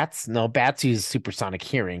 Is bats? No, bats use supersonic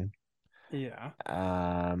hearing. Yeah.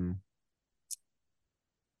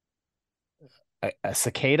 A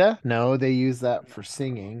cicada? No, they use that for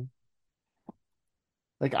singing.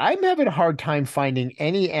 Like I'm having a hard time finding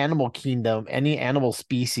any animal kingdom, any animal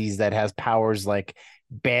species that has powers like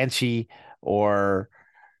banshee or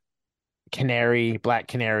canary, black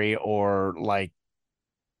canary, or like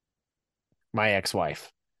my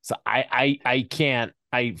ex-wife. So I can't.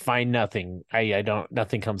 I find nothing. I don't.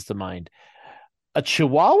 Nothing comes to mind. A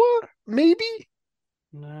chihuahua, maybe?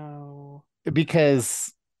 No,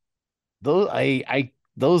 because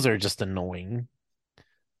those are just annoying.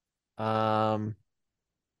 Yeah.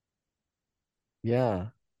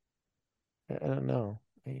 I don't know.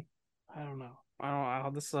 I don't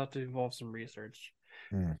know. This will have to involve some research.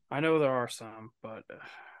 I know there are some, but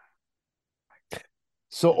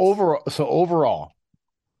so overall,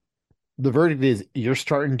 the verdict is you're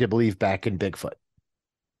starting to believe back in Bigfoot.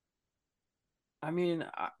 I mean,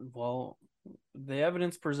 well, the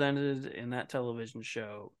evidence presented in that television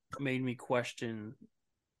show made me question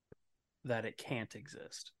that it can't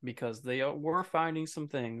exist because they were finding some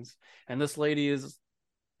things, and this lady is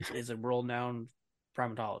a world-renowned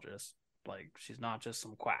primatologist. Like, she's not just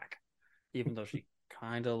some quack, even though she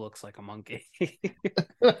kind of looks like a monkey.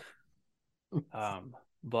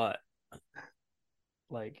 But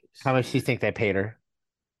Like, How much do you think they paid her?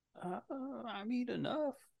 I mean,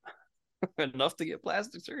 enough. Enough to get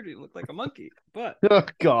plastic surgery to look like a monkey. But Oh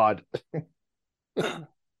God.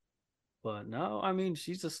 but no, I mean,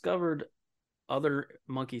 she's discovered other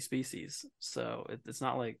monkey species. So it's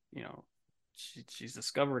not like, she's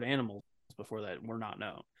discovered animals before that were not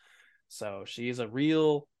known. So she is a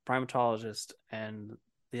real primatologist, and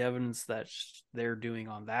the evidence that they're doing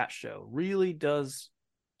on that show really does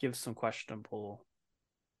give some questionable,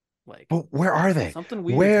 like, But where are they? something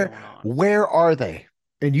weird's going on. Where are they?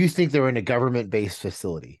 And you think they're in a government-based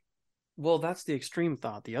facility? Well, that's the extreme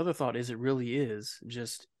thought. The other thought is it really is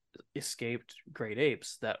just escaped great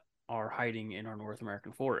apes that are hiding in our North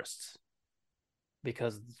American forests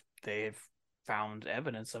because they've found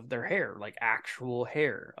evidence of their hair, like actual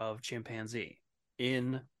hair of chimpanzee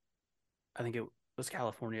in, I think it was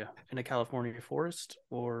California, in a California forest,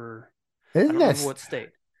 or I Isn't don't that remember what state.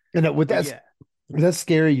 would But that's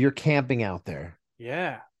scary? You're camping out there.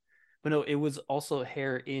 yeah. But no, it was also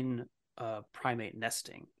hair in primate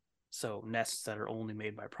nesting. So nests that are only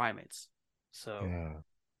made by primates. So Yeah.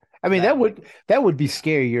 I mean, that would be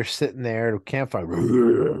scary. You're sitting there at a campfire.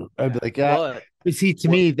 I'd be like, but see, to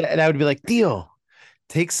me, that I would be like, deal,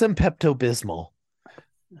 take some Pepto-Bismol.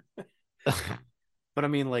 but I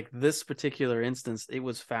mean, like, this particular instance, it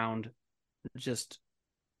was found just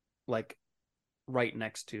like right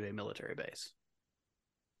next to a military base.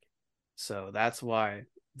 So that's why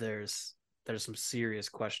there's some serious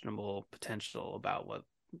questionable potential about what,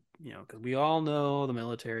 because we all know the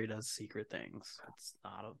military does secret things. It's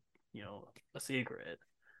not a secret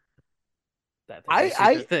that they do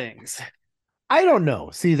secret things. I don't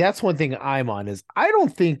know. See, that's one thing I'm on is I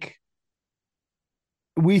don't think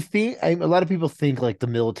a lot of people think like the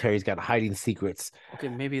military's got hiding secrets. Okay,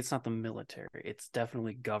 maybe it's not the military. It's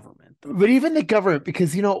definitely government, though. But even the government,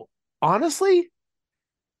 because honestly,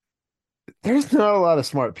 there's not a lot of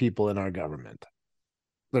smart people in our government.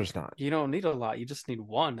 There's not. You don't need a lot. You just need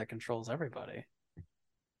one that controls everybody.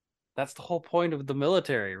 That's the whole point of the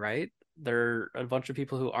military, right? They're a bunch of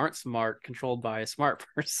people who aren't smart, controlled by a smart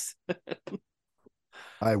person.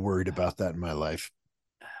 I worried about that in my life.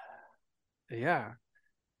 Yeah.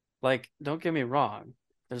 Like, don't get me wrong.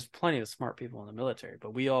 There's plenty of smart people in the military,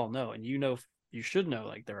 but we all know, and you should know,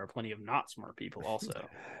 like, there are plenty of not smart people also.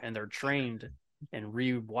 And they're trained and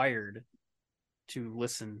rewired to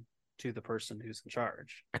listen to the person who's in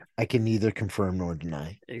charge. I can neither confirm nor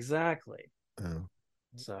deny. Exactly. Oh.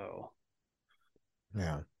 So,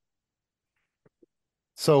 yeah.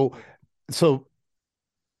 So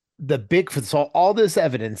the Bigfoot, so all this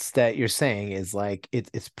evidence that you're saying is like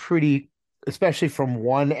it's pretty, especially from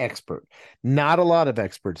one expert. Not a lot of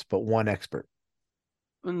experts, but one expert.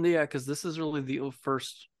 and yeah, because this is really the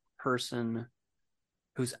first person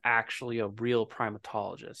who's actually a real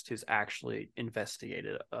primatologist who's actually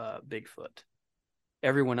investigated Bigfoot.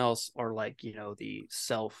 Everyone else are like, the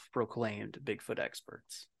self-proclaimed Bigfoot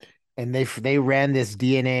experts. And they ran this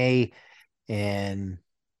DNA and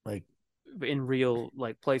like in real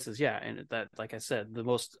like places, yeah. And that, like I said, the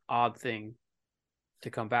most odd thing to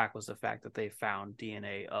come back was the fact that they found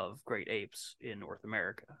DNA of great apes in North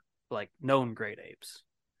America, like known great apes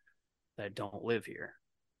that don't live here.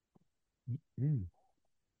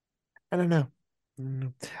 I don't know.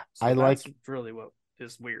 So that's really what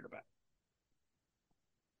is weird about it.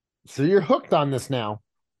 So you're hooked on this now,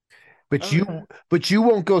 but Oh, you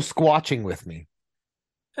won't go squatching with me.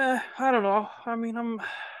 I don't know. I mean,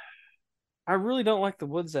 I really don't like the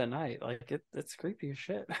woods at night. Like, it's creepy as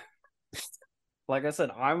shit. Like I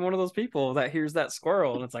said, I'm one of those people that hears that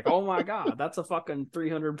squirrel and it's like, oh my god, that's a fucking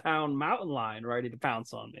 300-pound mountain lion ready to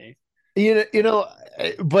pounce on me.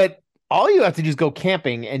 But all you have to do is go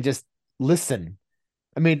camping and just listen.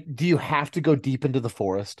 I mean, do you have to go deep into the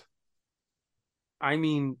forest? I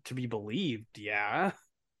mean, to be believed, yeah.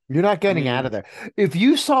 You're not getting out of there. If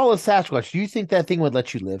you saw a Sasquatch, do you think that thing would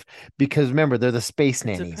let you live? Because remember, they're the space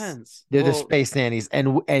nannies. Depends. They're the space nannies,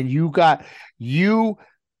 and you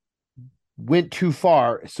went too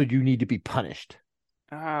far, so you need to be punished.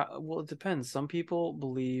 Well, it depends. Some people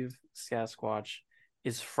believe Sasquatch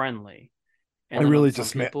is friendly. And I really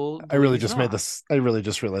just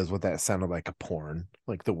realized what that sounded like, a porn,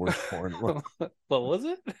 like the worst porn. What was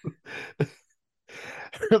it?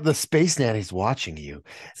 The space nanny's watching you,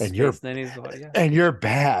 and you're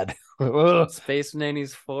bad. Space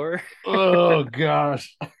Nannies 4. Oh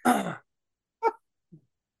gosh. Hey,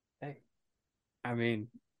 I mean,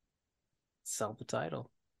 sell the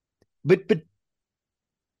title. But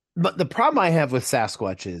the problem I have with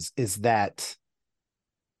Sasquatch is that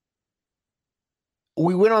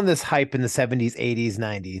we went on this hype in the 70s, 80s,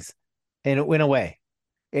 90s, and it went away.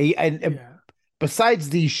 And Yeah. besides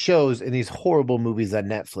these shows and these horrible movies on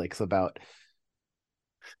Netflix about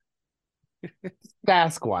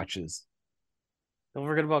Sasquatches, Don't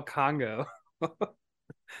forget about Congo. He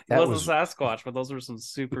that wasn't was Sasquatch, but those were some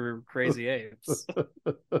super crazy apes.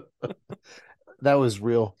 that was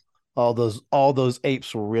real. All those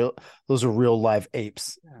apes were real. Those are real live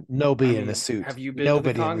apes. Yeah. I Nobody in a mean, suit. have you been to the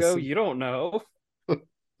Nobody in a Congo? suit. You don't know.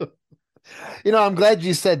 I'm glad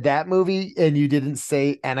you said that movie and you didn't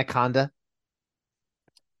say Anaconda.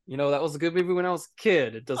 You know, that was a good movie when I was a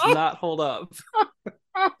kid. It does not hold up.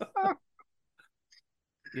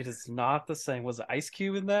 It is not the same. Was it Ice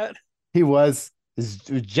Cube in that? He was. It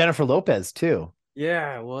was Jennifer Lopez too.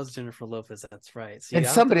 Yeah, it was Jennifer Lopez. That's right. See, And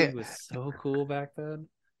that somebody movie was so cool back then.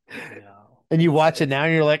 No, and you watch it now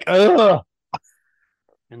and you're like, ugh.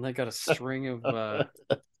 and they got a string of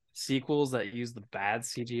sequels that use the bad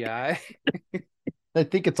CGI. I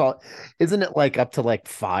think it's all, isn't it like up to like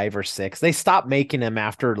 5 or 6? They stopped making them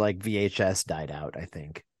after like VHS died out, I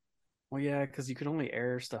think. Well, yeah, because you could only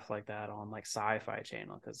air stuff like that on like Sci-Fi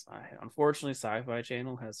Channel. Because unfortunately, Sci-Fi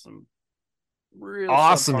Channel has some real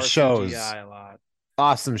Awesome subpar shows. CGI a lot.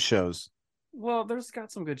 Awesome shows. Well, there's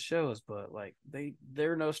got some good shows, but like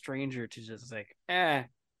they're no stranger to just like,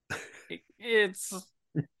 it's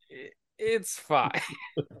it's fine.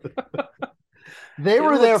 They It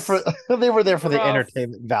were there looks for they were there for the rough.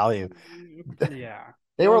 entertainment value. Yeah.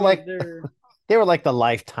 They Well, were I mean, like they're they were like the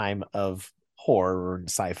lifetime of horror and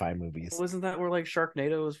sci-fi movies. wasn't that where like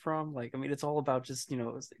Sharknado is from? Like, I mean, it's all about just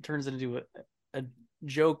it turns into a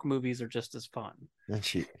joke. Movies are just as fun. And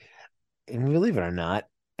believe it or not,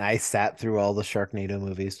 I sat through all the Sharknado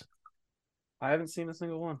movies. I haven't seen a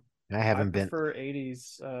single one. I I haven't been prefer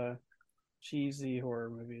 80s cheesy horror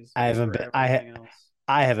movies I haven't over been everything else.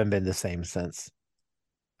 I haven't been the same since.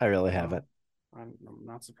 I really haven't. I'm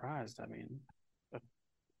not surprised. I mean, a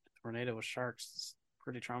tornado with sharks is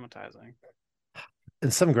pretty traumatizing.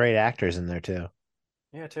 And some great actors in there too.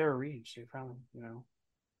 Yeah, Tara Reid, she found,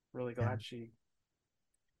 really glad she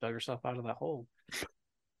dug herself out of that hole.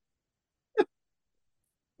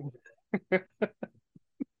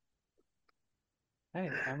 Hey,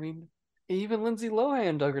 I mean, even Lindsay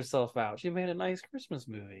Lohan dug herself out. She made a nice Christmas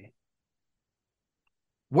movie.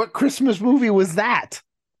 What Christmas movie was that?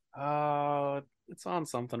 It's on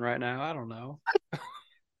something right now. I don't know.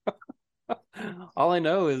 All I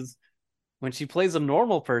know is when she plays a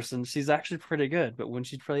normal person, she's actually pretty good. But when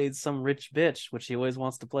she plays some rich bitch, which she always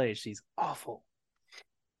wants to play, she's awful.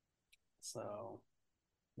 So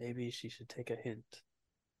maybe she should take a hint.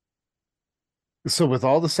 So with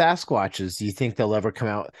all the Sasquatches, do you think they'll ever come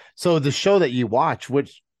out? So the show that you watch,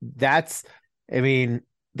 I mean,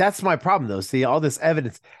 that's my problem though. See, all this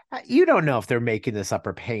evidence, you don't know if they're making this up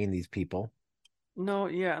or paying these people. No,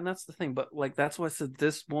 yeah, and that's the thing. But like that's why I said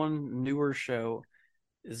this one newer show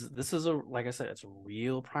this is like I said, it's a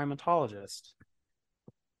real primatologist.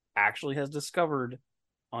 Actually has discovered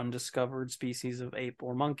undiscovered species of ape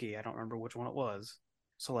or monkey. I don't remember which one it was.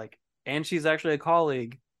 So like, and she's actually a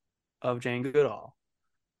colleague of Jane Goodall.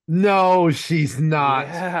 No, she's not.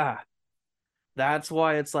 Yeah. That's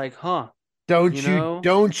why it's like, huh? Don't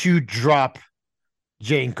you drop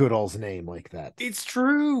Jane Goodall's name like that. It's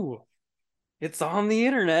true. It's on the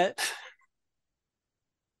internet.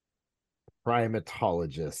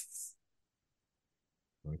 Primatologists.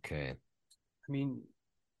 Okay. I mean,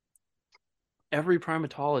 every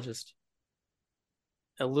primatologist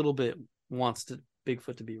a little bit wants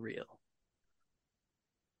Bigfoot to be real.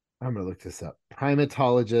 I'm gonna look this up.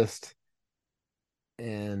 Primatologist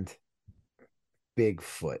and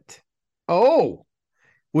Bigfoot. Oh,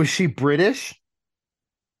 was she British?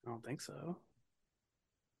 I don't think so.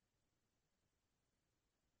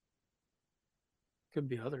 Could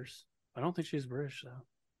be others. I don't think she's British though.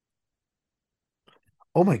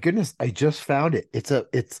 Oh my goodness, I just found it. It's a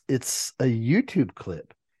YouTube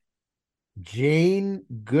clip. Jane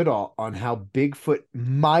Goodall on how Bigfoot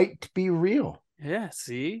might be real. Yeah,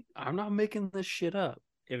 see? I'm not making this shit up.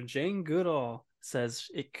 If Jane Goodall says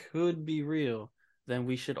it could be real, then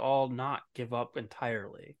we should all not give up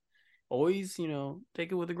entirely. Always,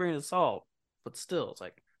 take it with a grain of salt. But still, it's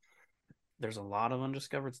like there's a lot of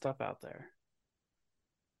undiscovered stuff out there.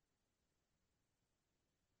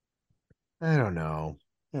 I don't know.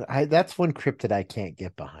 That's one cryptid I can't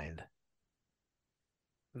get behind.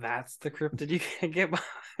 That's the cryptid you can't get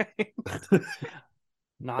behind.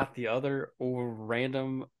 Not the other or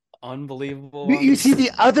random, unbelievable You ones. see,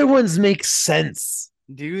 the other ones make sense.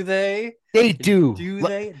 Do they? They do. Do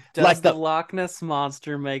they? Does like the the- Loch Ness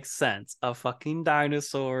monster make sense? A fucking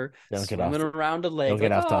dinosaur Don't get off. swimming around a lake. Don't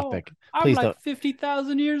get Like, off oh, topic. I'm Please like don't.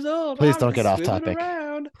 50,000 years old. Please I'm don't get just off swimming topic.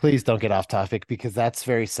 around. Please don't get off topic because that's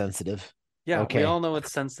very sensitive. Yeah, we Okay. all know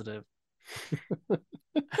it's sensitive.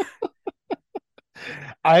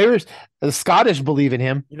 Irish, the Scottish believe in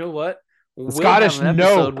him. You know what? The We'll Scottish have an know.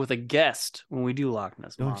 episode with a guest when we do Loch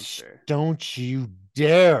Ness Monster. Don't you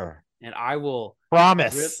dare. And I will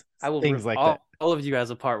Promise. rip Things like all that. of you guys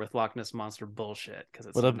apart with Loch Ness Monster bullshit because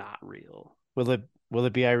it's not real. Will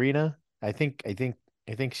it be Irina? I think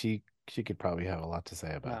she could probably have a lot to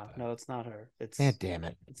say about that. No, it's not her. It's damn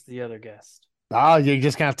it. It's the other guest. Oh, you're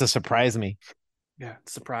just gonna have to surprise me. Yeah,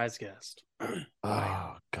 surprise guest.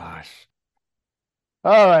 Oh gosh.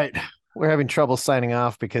 All right. We're having trouble signing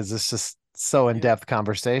off because it's just so in-depth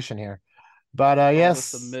conversation here. But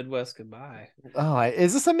yes. It's a Midwest goodbye. Oh,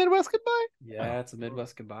 is this a Midwest goodbye? Yeah, it's a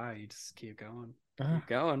Midwest goodbye. You just keep going. Keep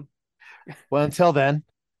going. Well, until then,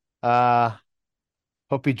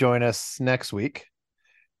 hope you join us next week.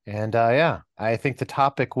 And yeah, I think the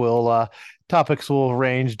topics will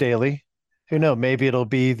range daily. Who knows? Maybe it'll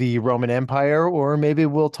be the Roman Empire, or maybe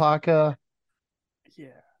we'll talk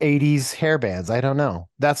 80s hair bands. I don't know.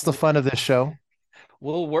 That's the fun of this show.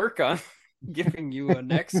 We'll work on giving you a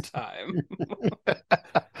next time.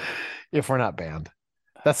 If we're not banned.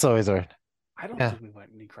 That's always our. I don't think we went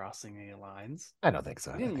any crossing any lines. I don't think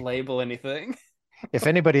so. We didn't label anything. If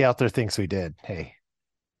anybody out there thinks we did, hey,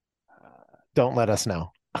 don't let us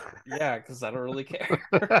know. Yeah, because I don't really care.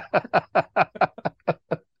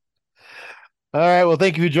 All right. Well,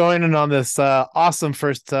 thank you for joining on this awesome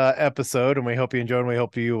first episode, and we hope you enjoyed. And we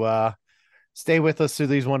hope you stay with us through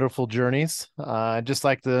these wonderful journeys. Just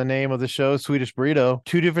like the name of the show, Swedish Burrito,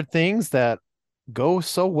 two different things that go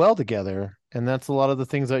so well together, and that's a lot of the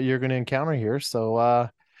things that you're going to encounter here. So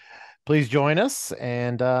please join us,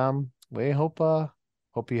 and we hope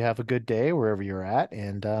you have a good day wherever you're at.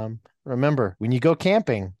 And remember, when you go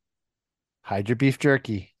camping, hide your beef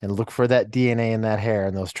jerky and look for that DNA in that hair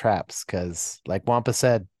and those traps, because like Wampa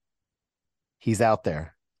said, he's out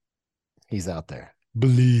there. He's out there.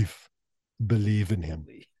 Believe in him.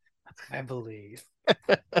 I believe.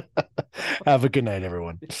 Have a good night,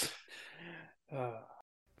 everyone.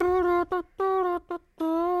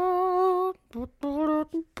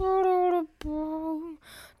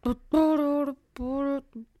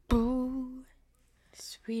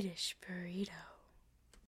 Swedish burrito.